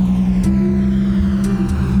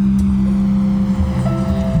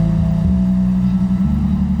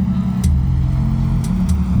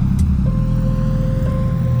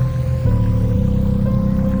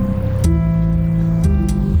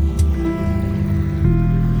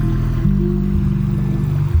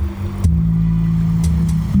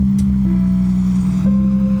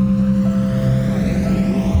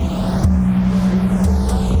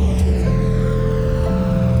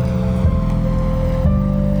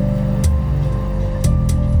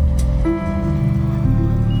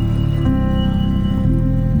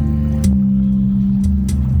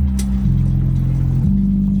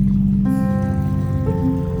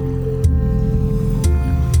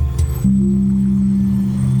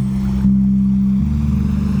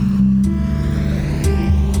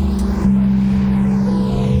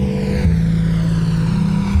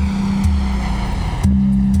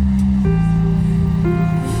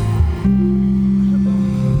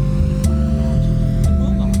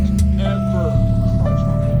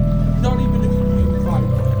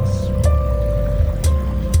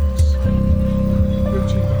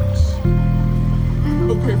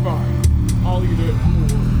 value it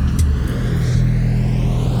more.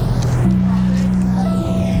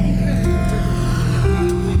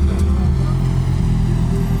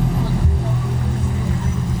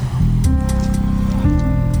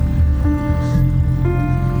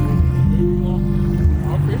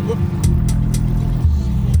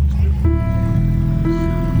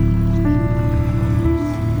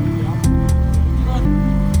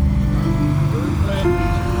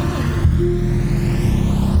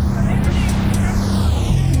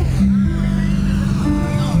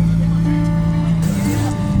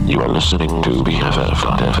 You are listening to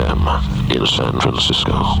BFF.FM in San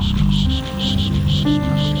Francisco.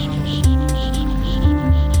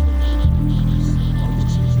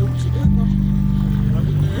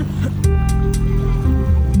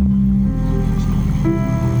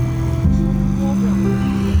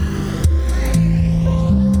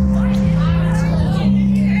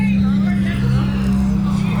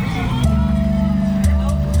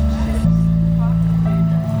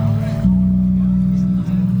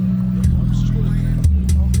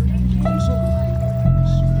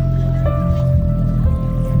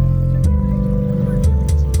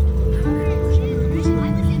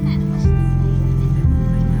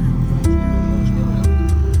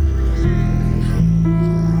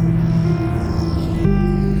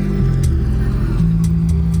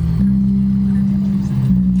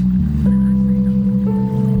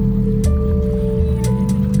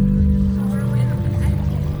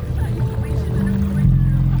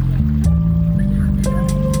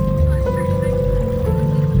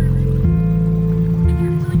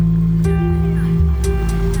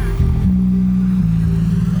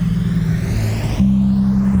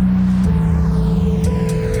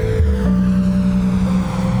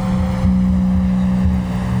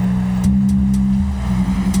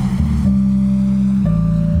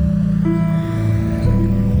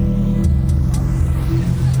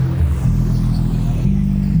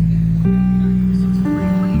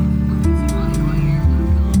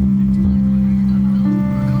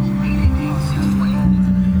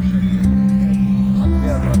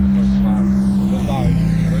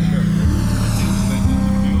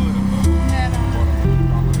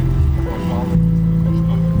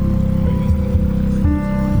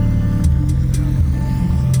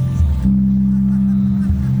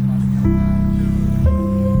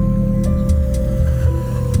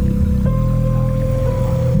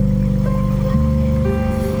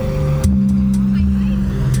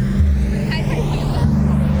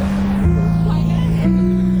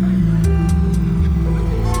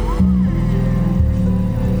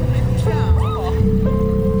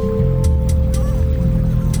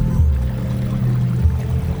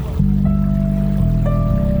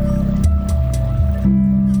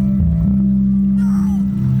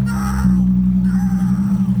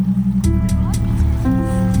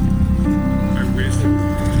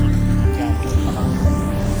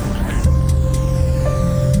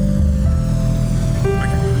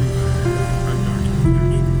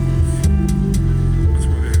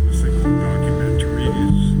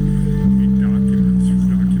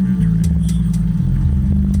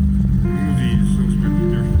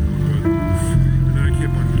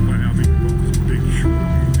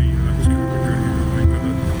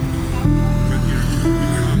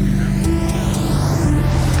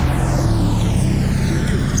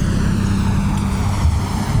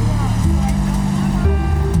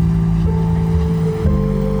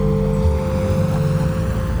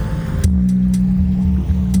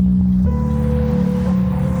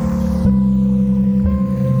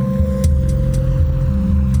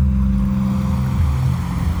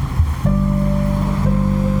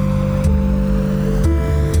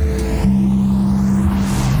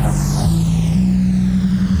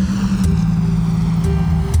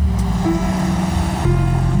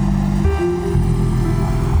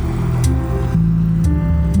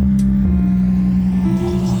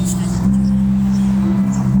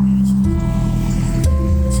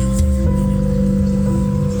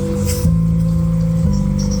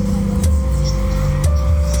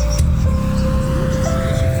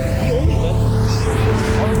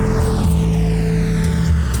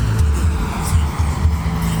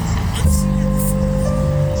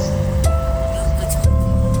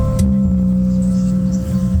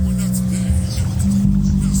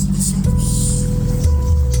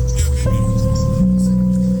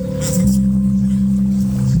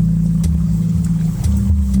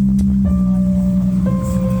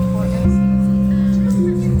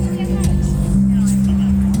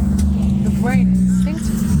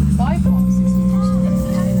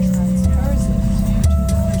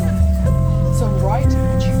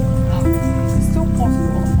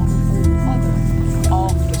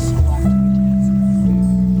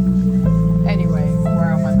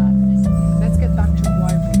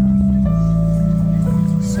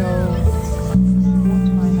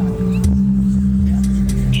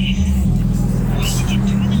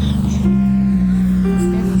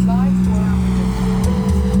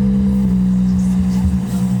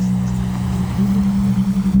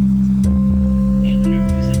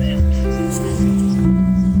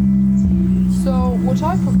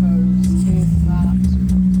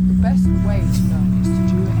 best way to learn is to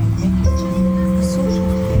do it and make it a social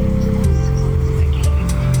thing.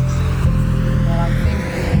 But I think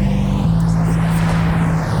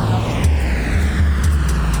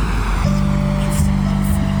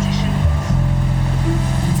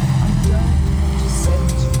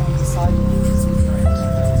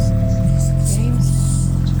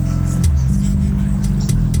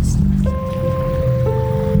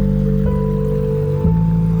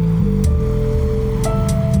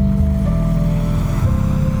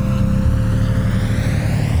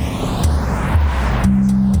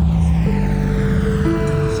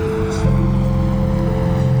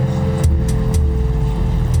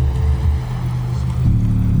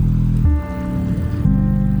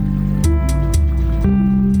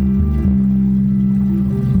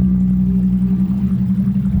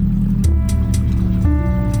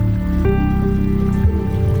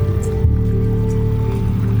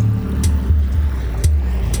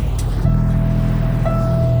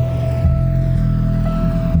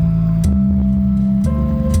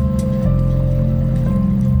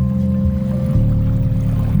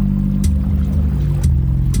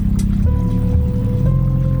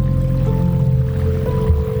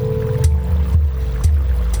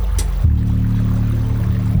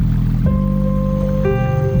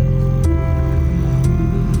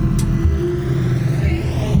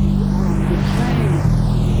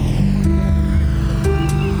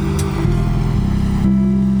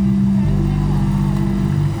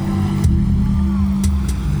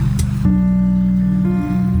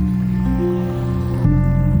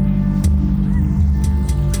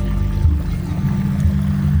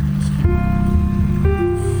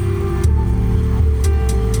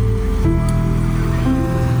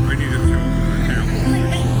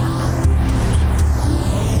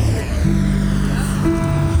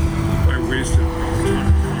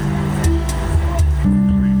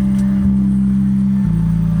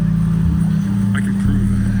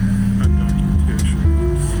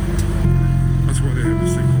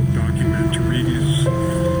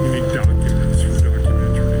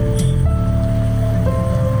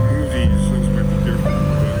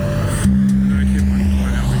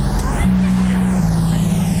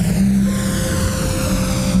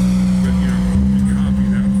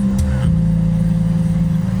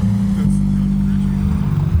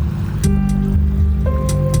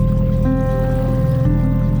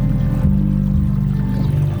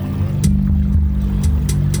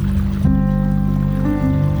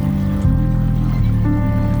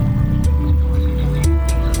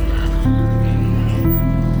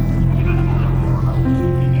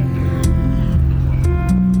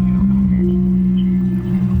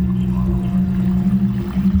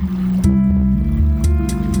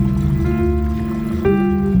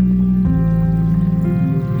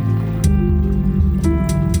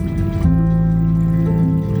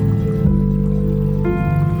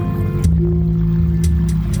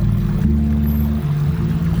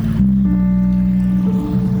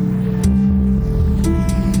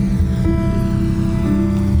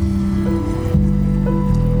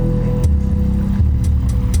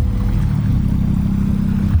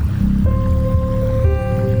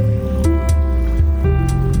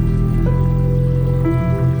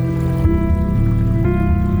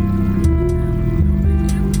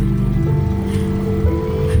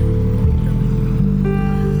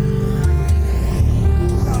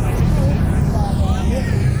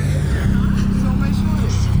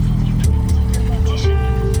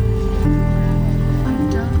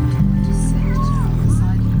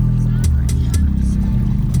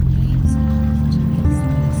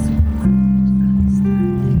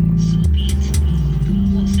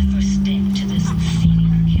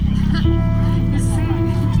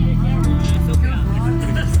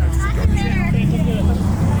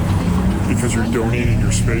donating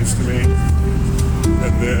your space to me,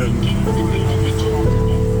 and then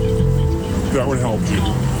that would help you.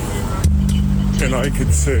 And I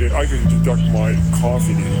could say, I could deduct my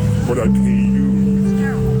coffee, what I pay you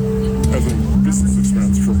as a business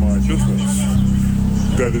expense for my business.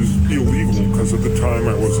 That is illegal, because at the time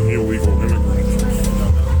I was an illegal immigrant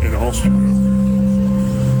in Austria.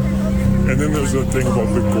 And then there's that thing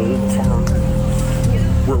about the gold card,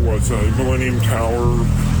 where it was a Millennium Tower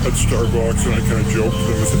at Starbucks, and I kind of joked with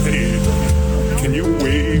them and said, hey, can you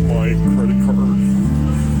weigh my credit card?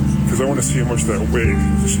 Because I want to see how much that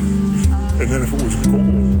weighs. And then if it was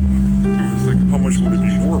gold, how much would it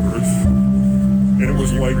be worth? And it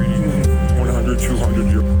was like 100, 200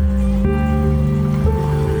 euros.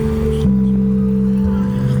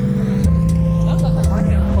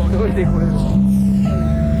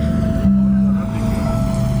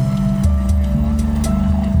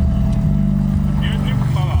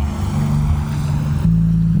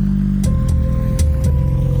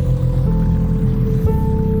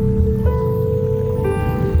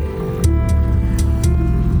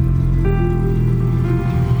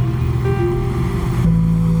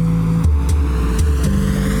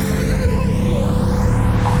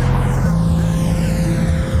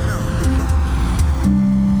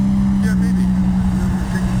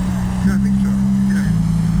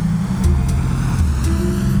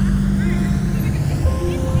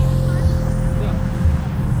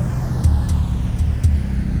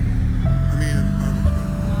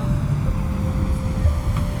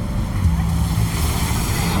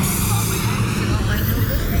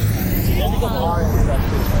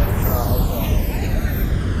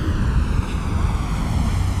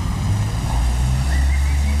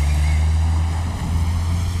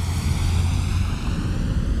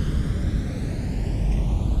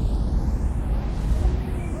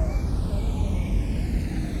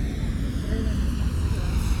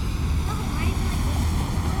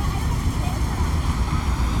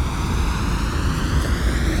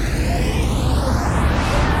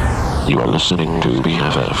 You are listening to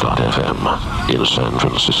BFF.FM in San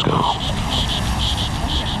Francisco.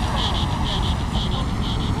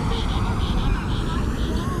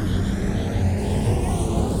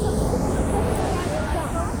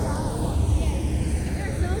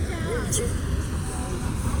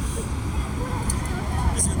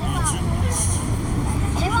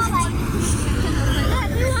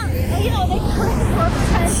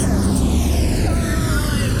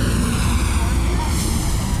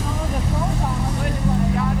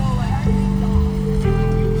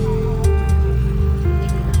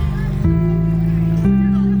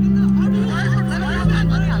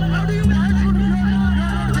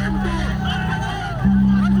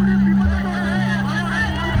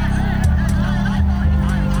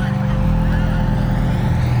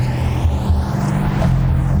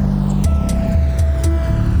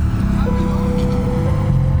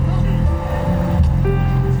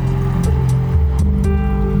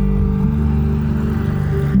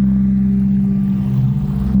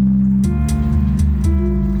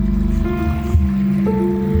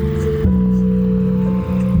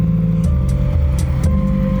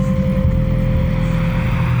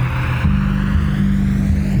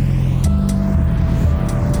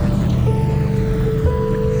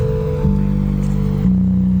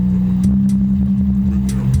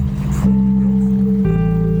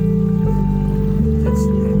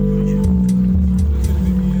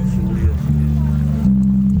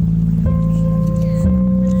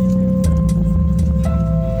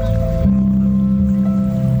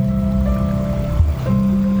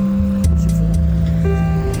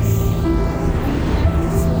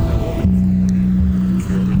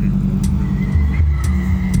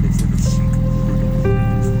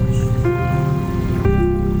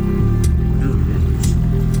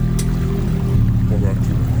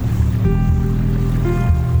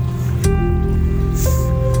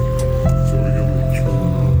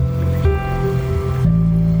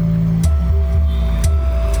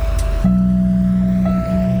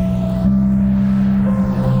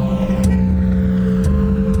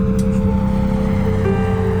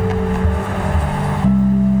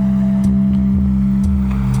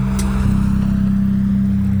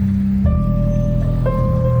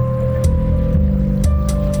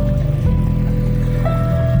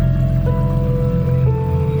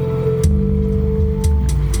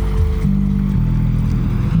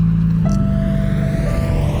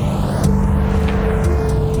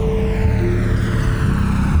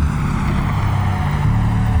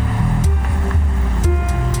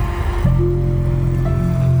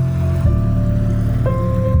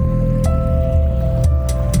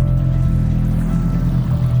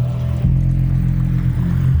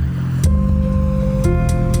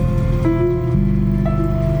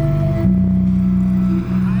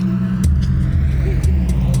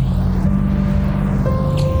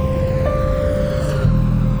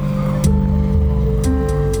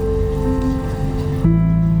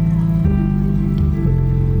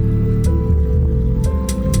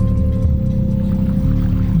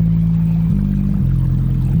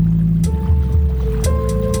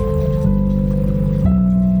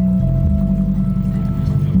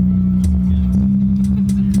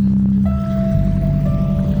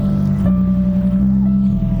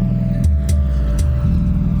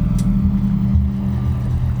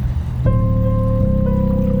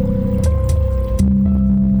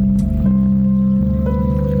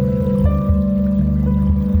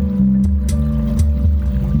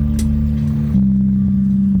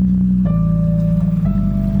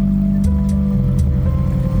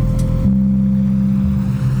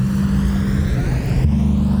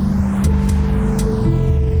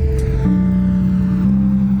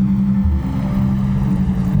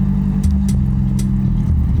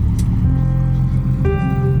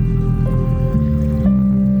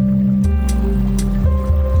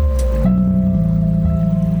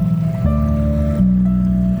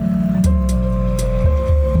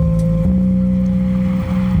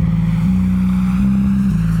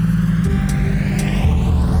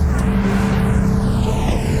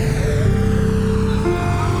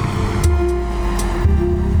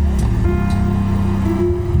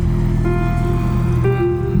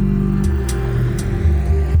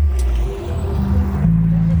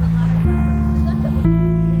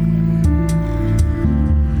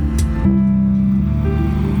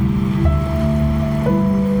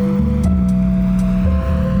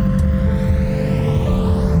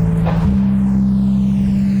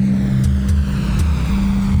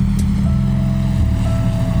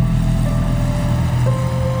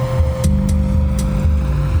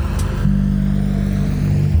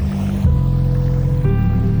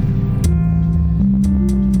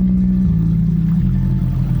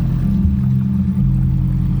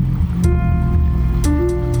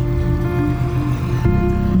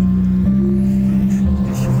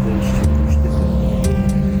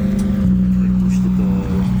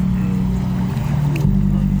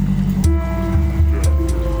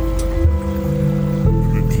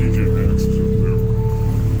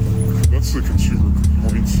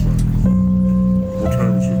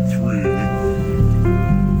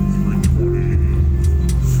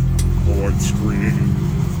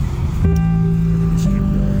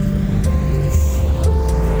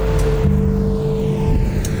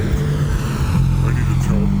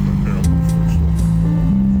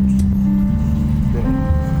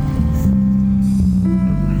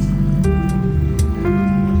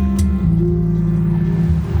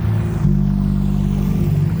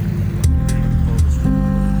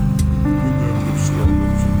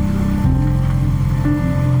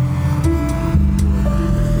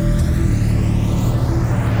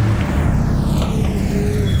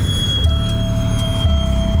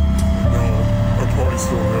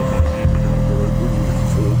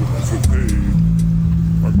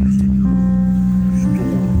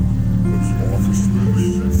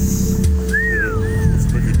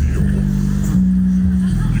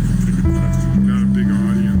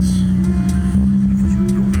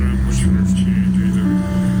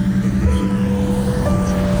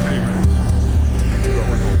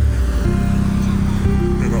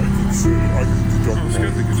 say I can deduct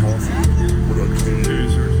my coffee, but I can't.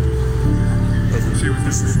 See what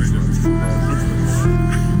this is for non-business.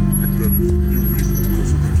 That is illegal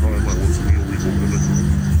because at the time I was an illegal immigrant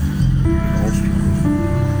in Austria.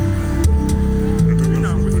 And then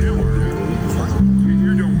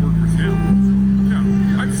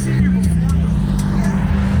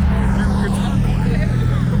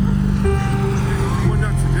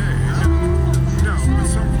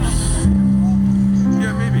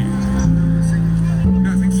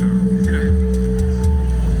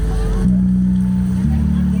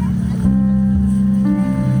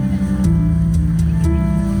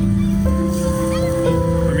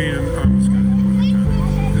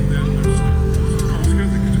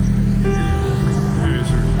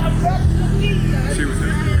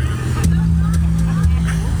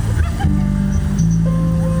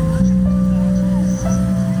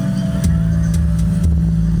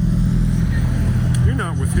You're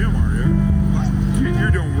not with him, are you?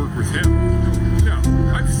 You don't work with him. No,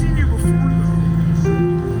 I've seen you before, though.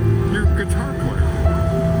 You're a guitar player.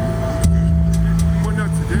 Well,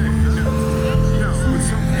 not today. No, but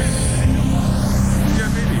some... Yeah,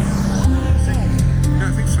 maybe. Yeah,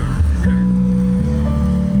 I think so. Yeah.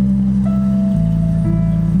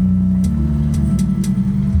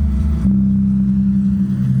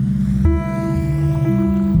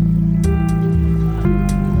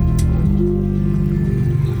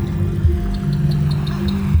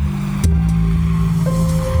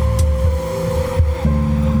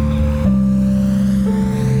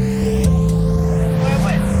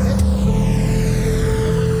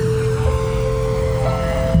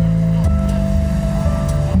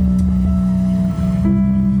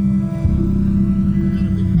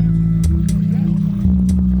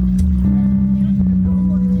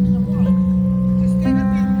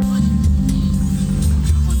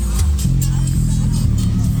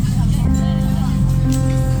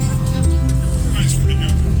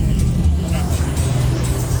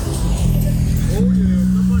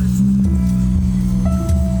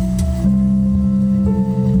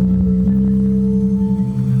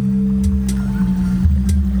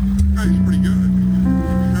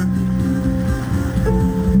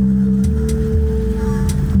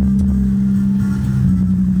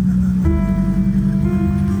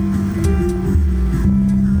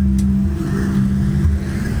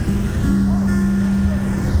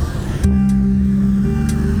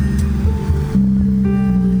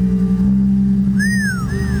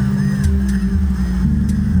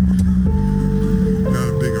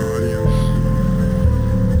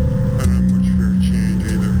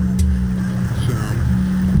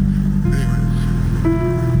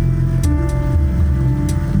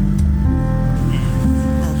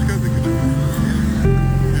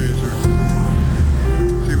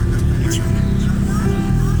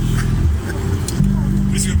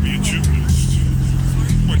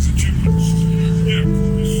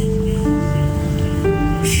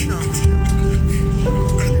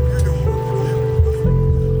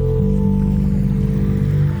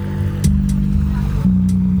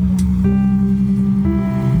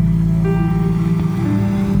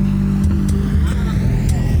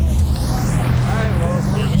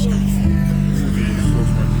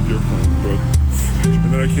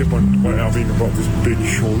 kept on laughing about this Big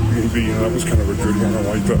Short movie, and that was kind of a good one. I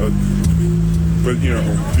like that. But, you know,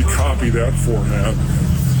 you copy that format,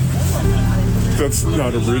 that's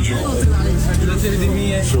not original.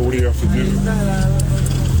 So what do you have to do?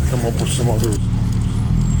 Come up with some other...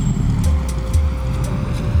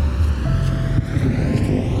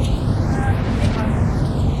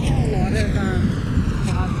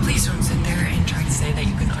 Please don't sit there and try to say that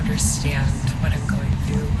you can understand what I'm going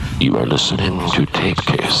through. You are listening to Tape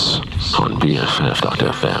Case on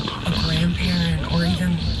BFF.FM. A grandparent or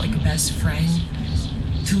even like a best friend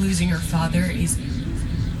to losing your father is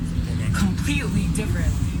completely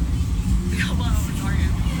different. Hold on, I'm sorry.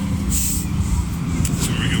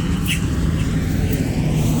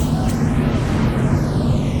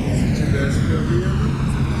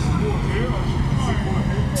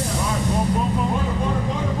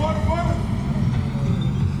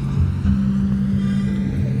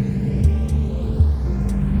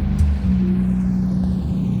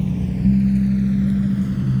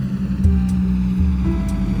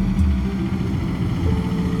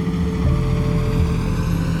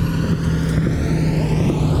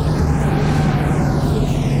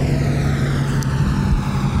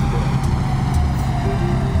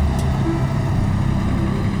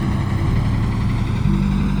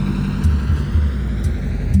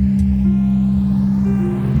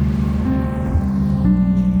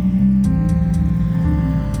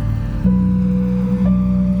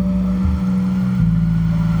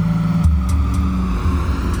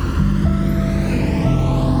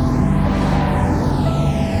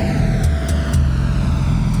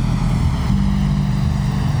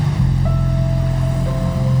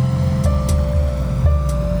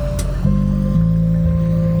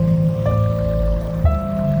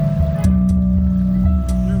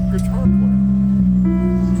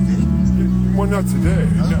 not today.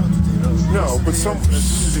 No, but some.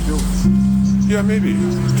 Yeah, maybe.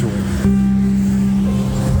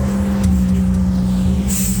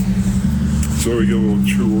 So we get a little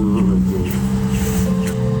tour of the.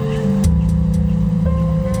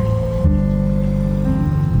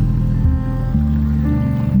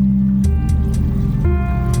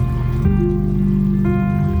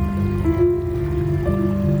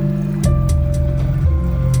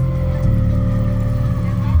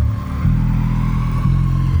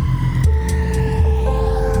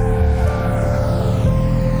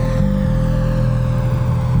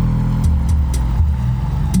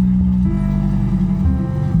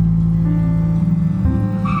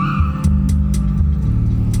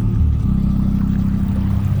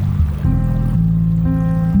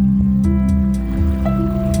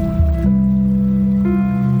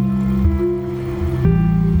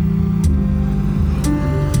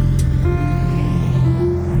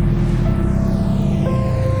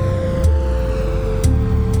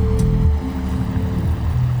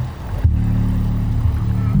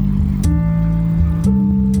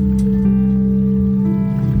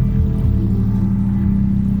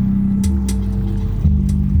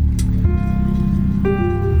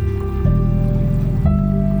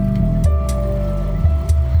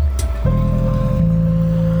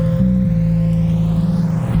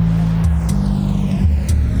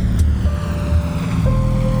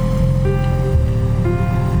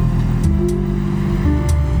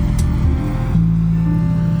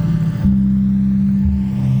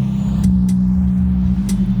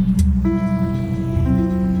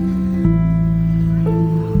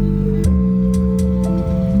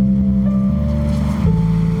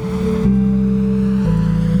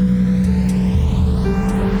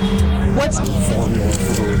 Formula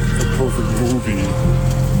for the perfect movie,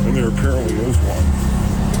 and there apparently is one.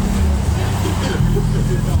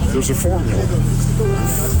 There's a formula.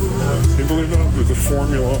 Can you believe that? There's a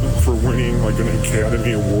formula for winning like an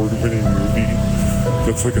Academy Award-winning movie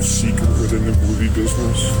that's like a secret within the movie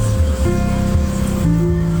business.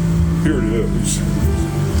 Here it is.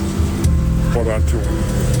 Hold on to it.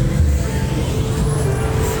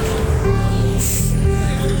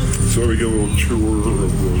 So we get a little tour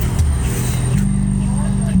of the.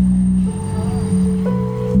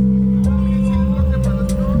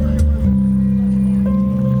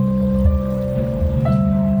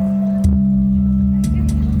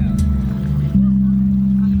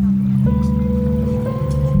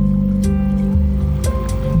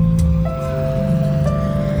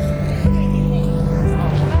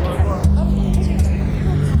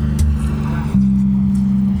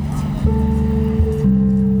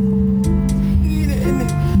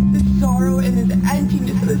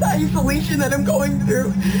 That I'm going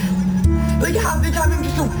through. Like half the time I'm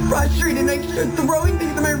just so frustrated and I just start throwing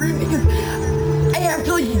things in my room because I have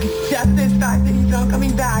to like accept this fact that he's not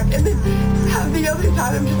coming back, and then half the other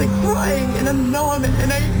time I'm just like crying and I'm numb and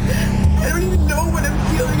I don't even know what I'm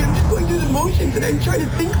feeling. I'm just going through the motions and I'm trying to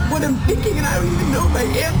think what I'm thinking and I don't even know if I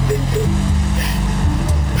am thinking.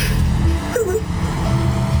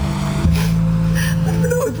 I don't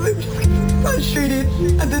know, so I'm just like frustrated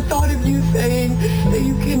at the thought of you saying that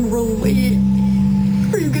you can relate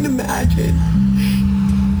or you can imagine.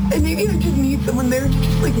 And maybe I just need someone there to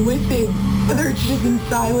just like listen, whether it's just in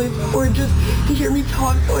silence or just to hear me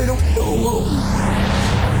talk so I don't feel alone.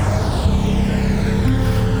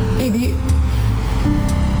 Maybe.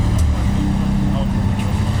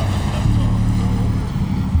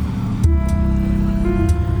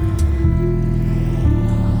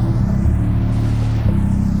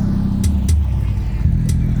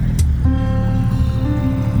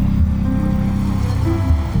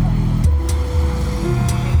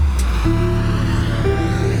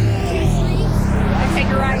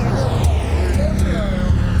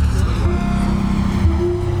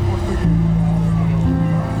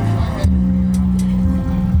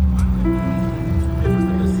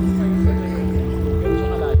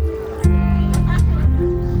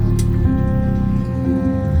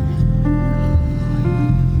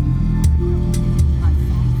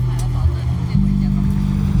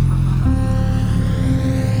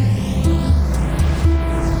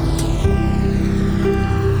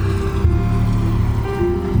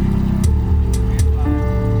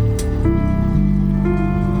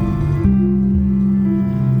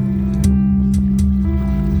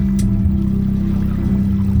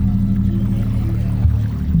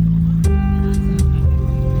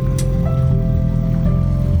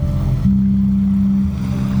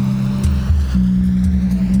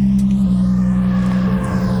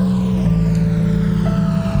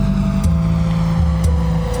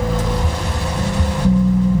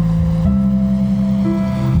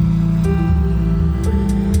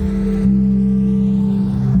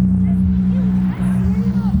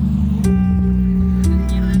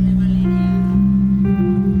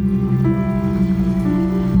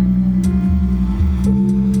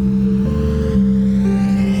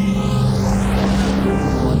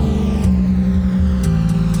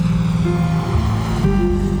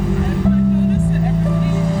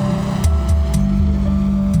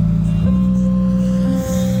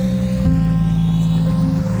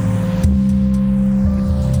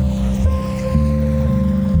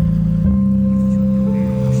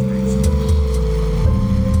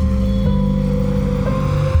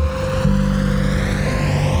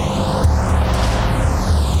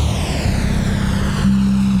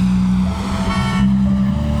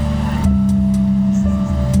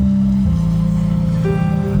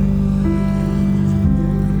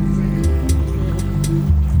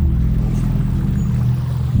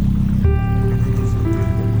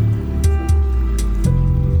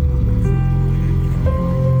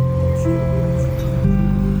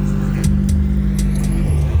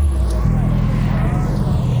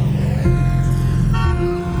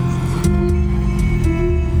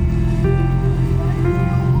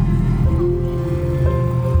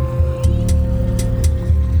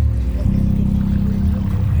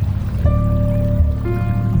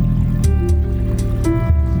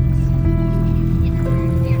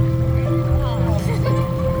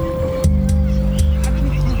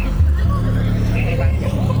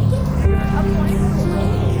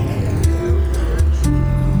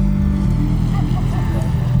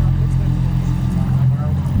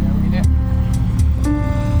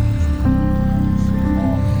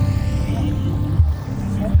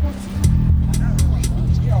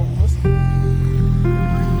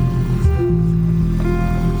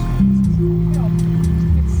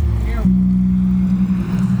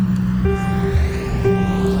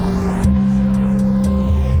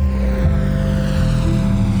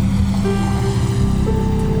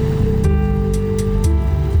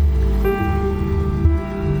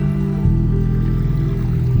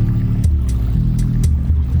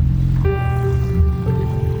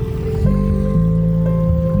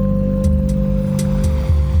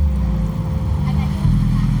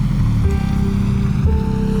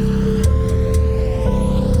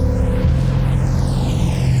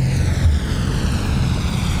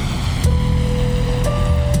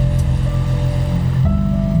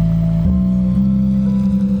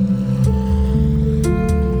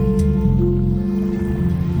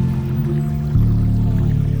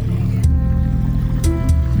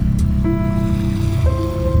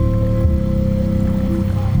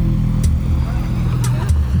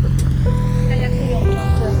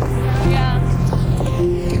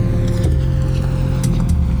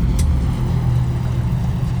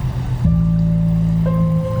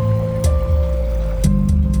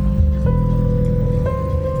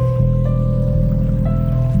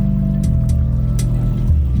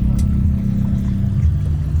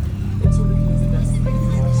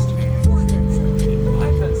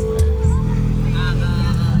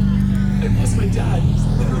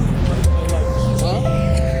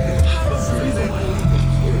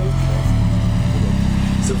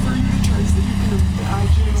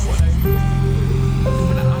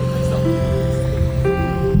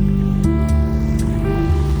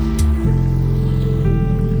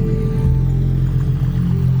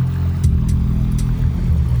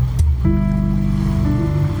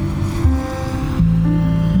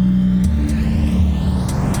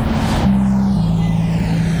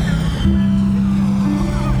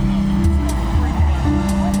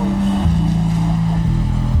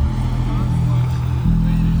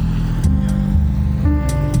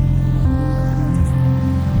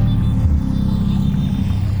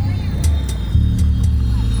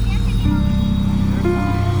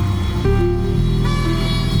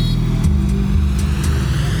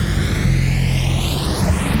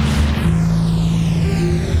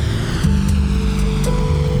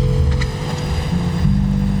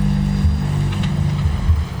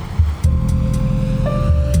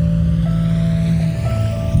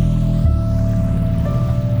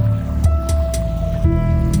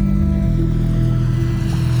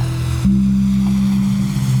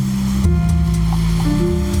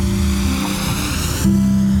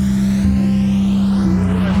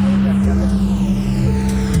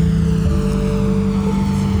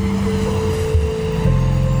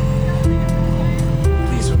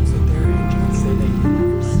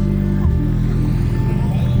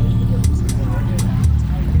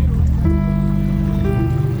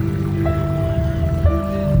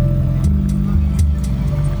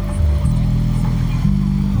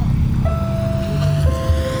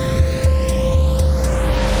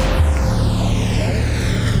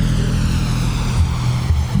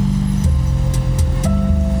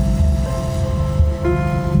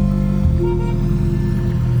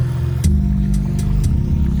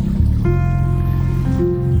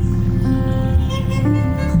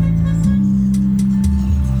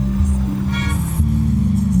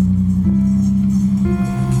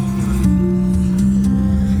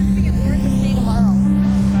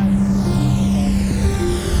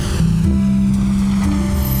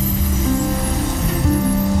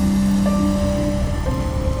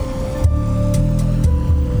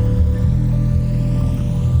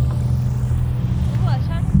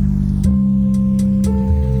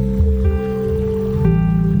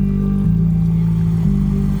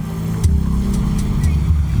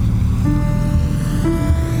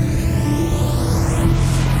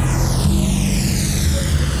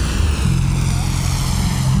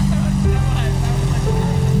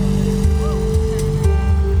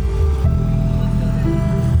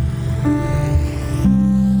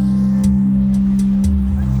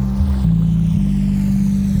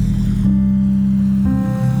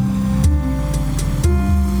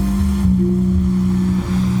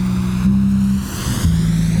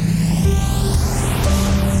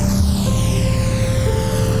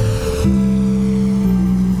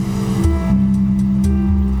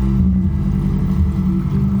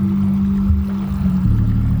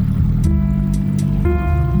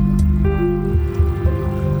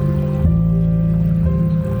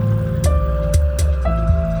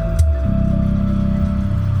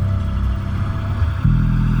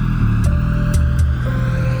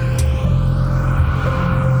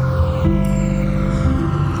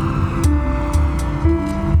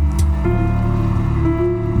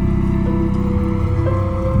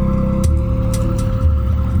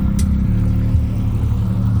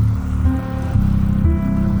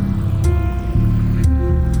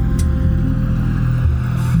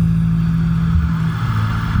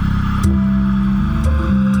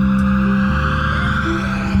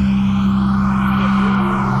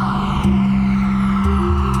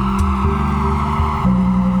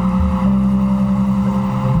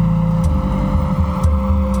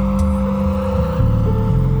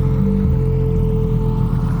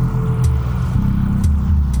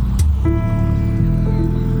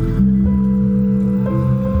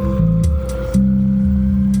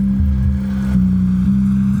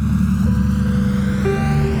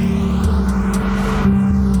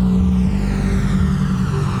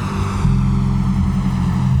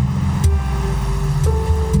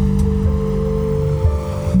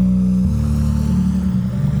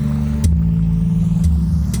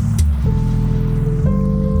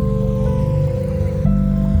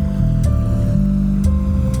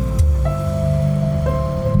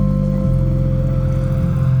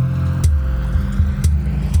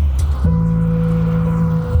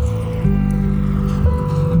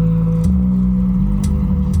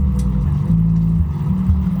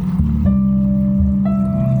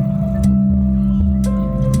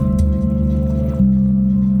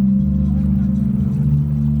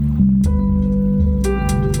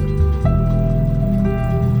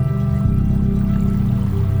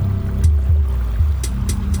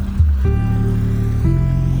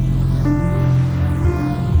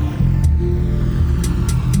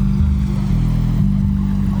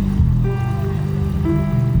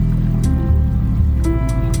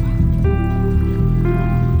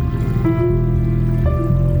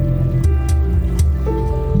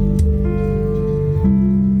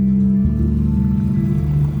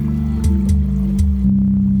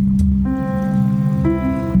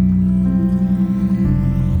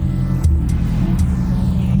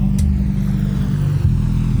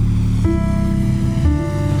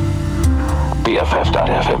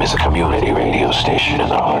 BFF is a community radio station in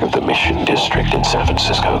the heart of the Mission District in San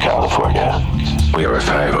Francisco, California. We are a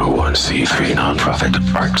 501c3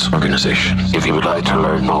 nonprofit arts organization. If you would like to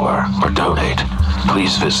learn more or donate,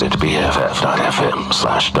 please visit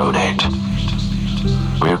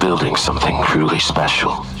bff.fm/donate. We're building something truly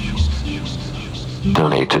special.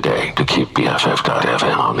 Donate today to keep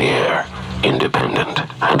BFF.fm on the air, independent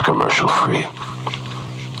and commercial free.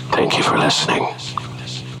 Thank you for listening.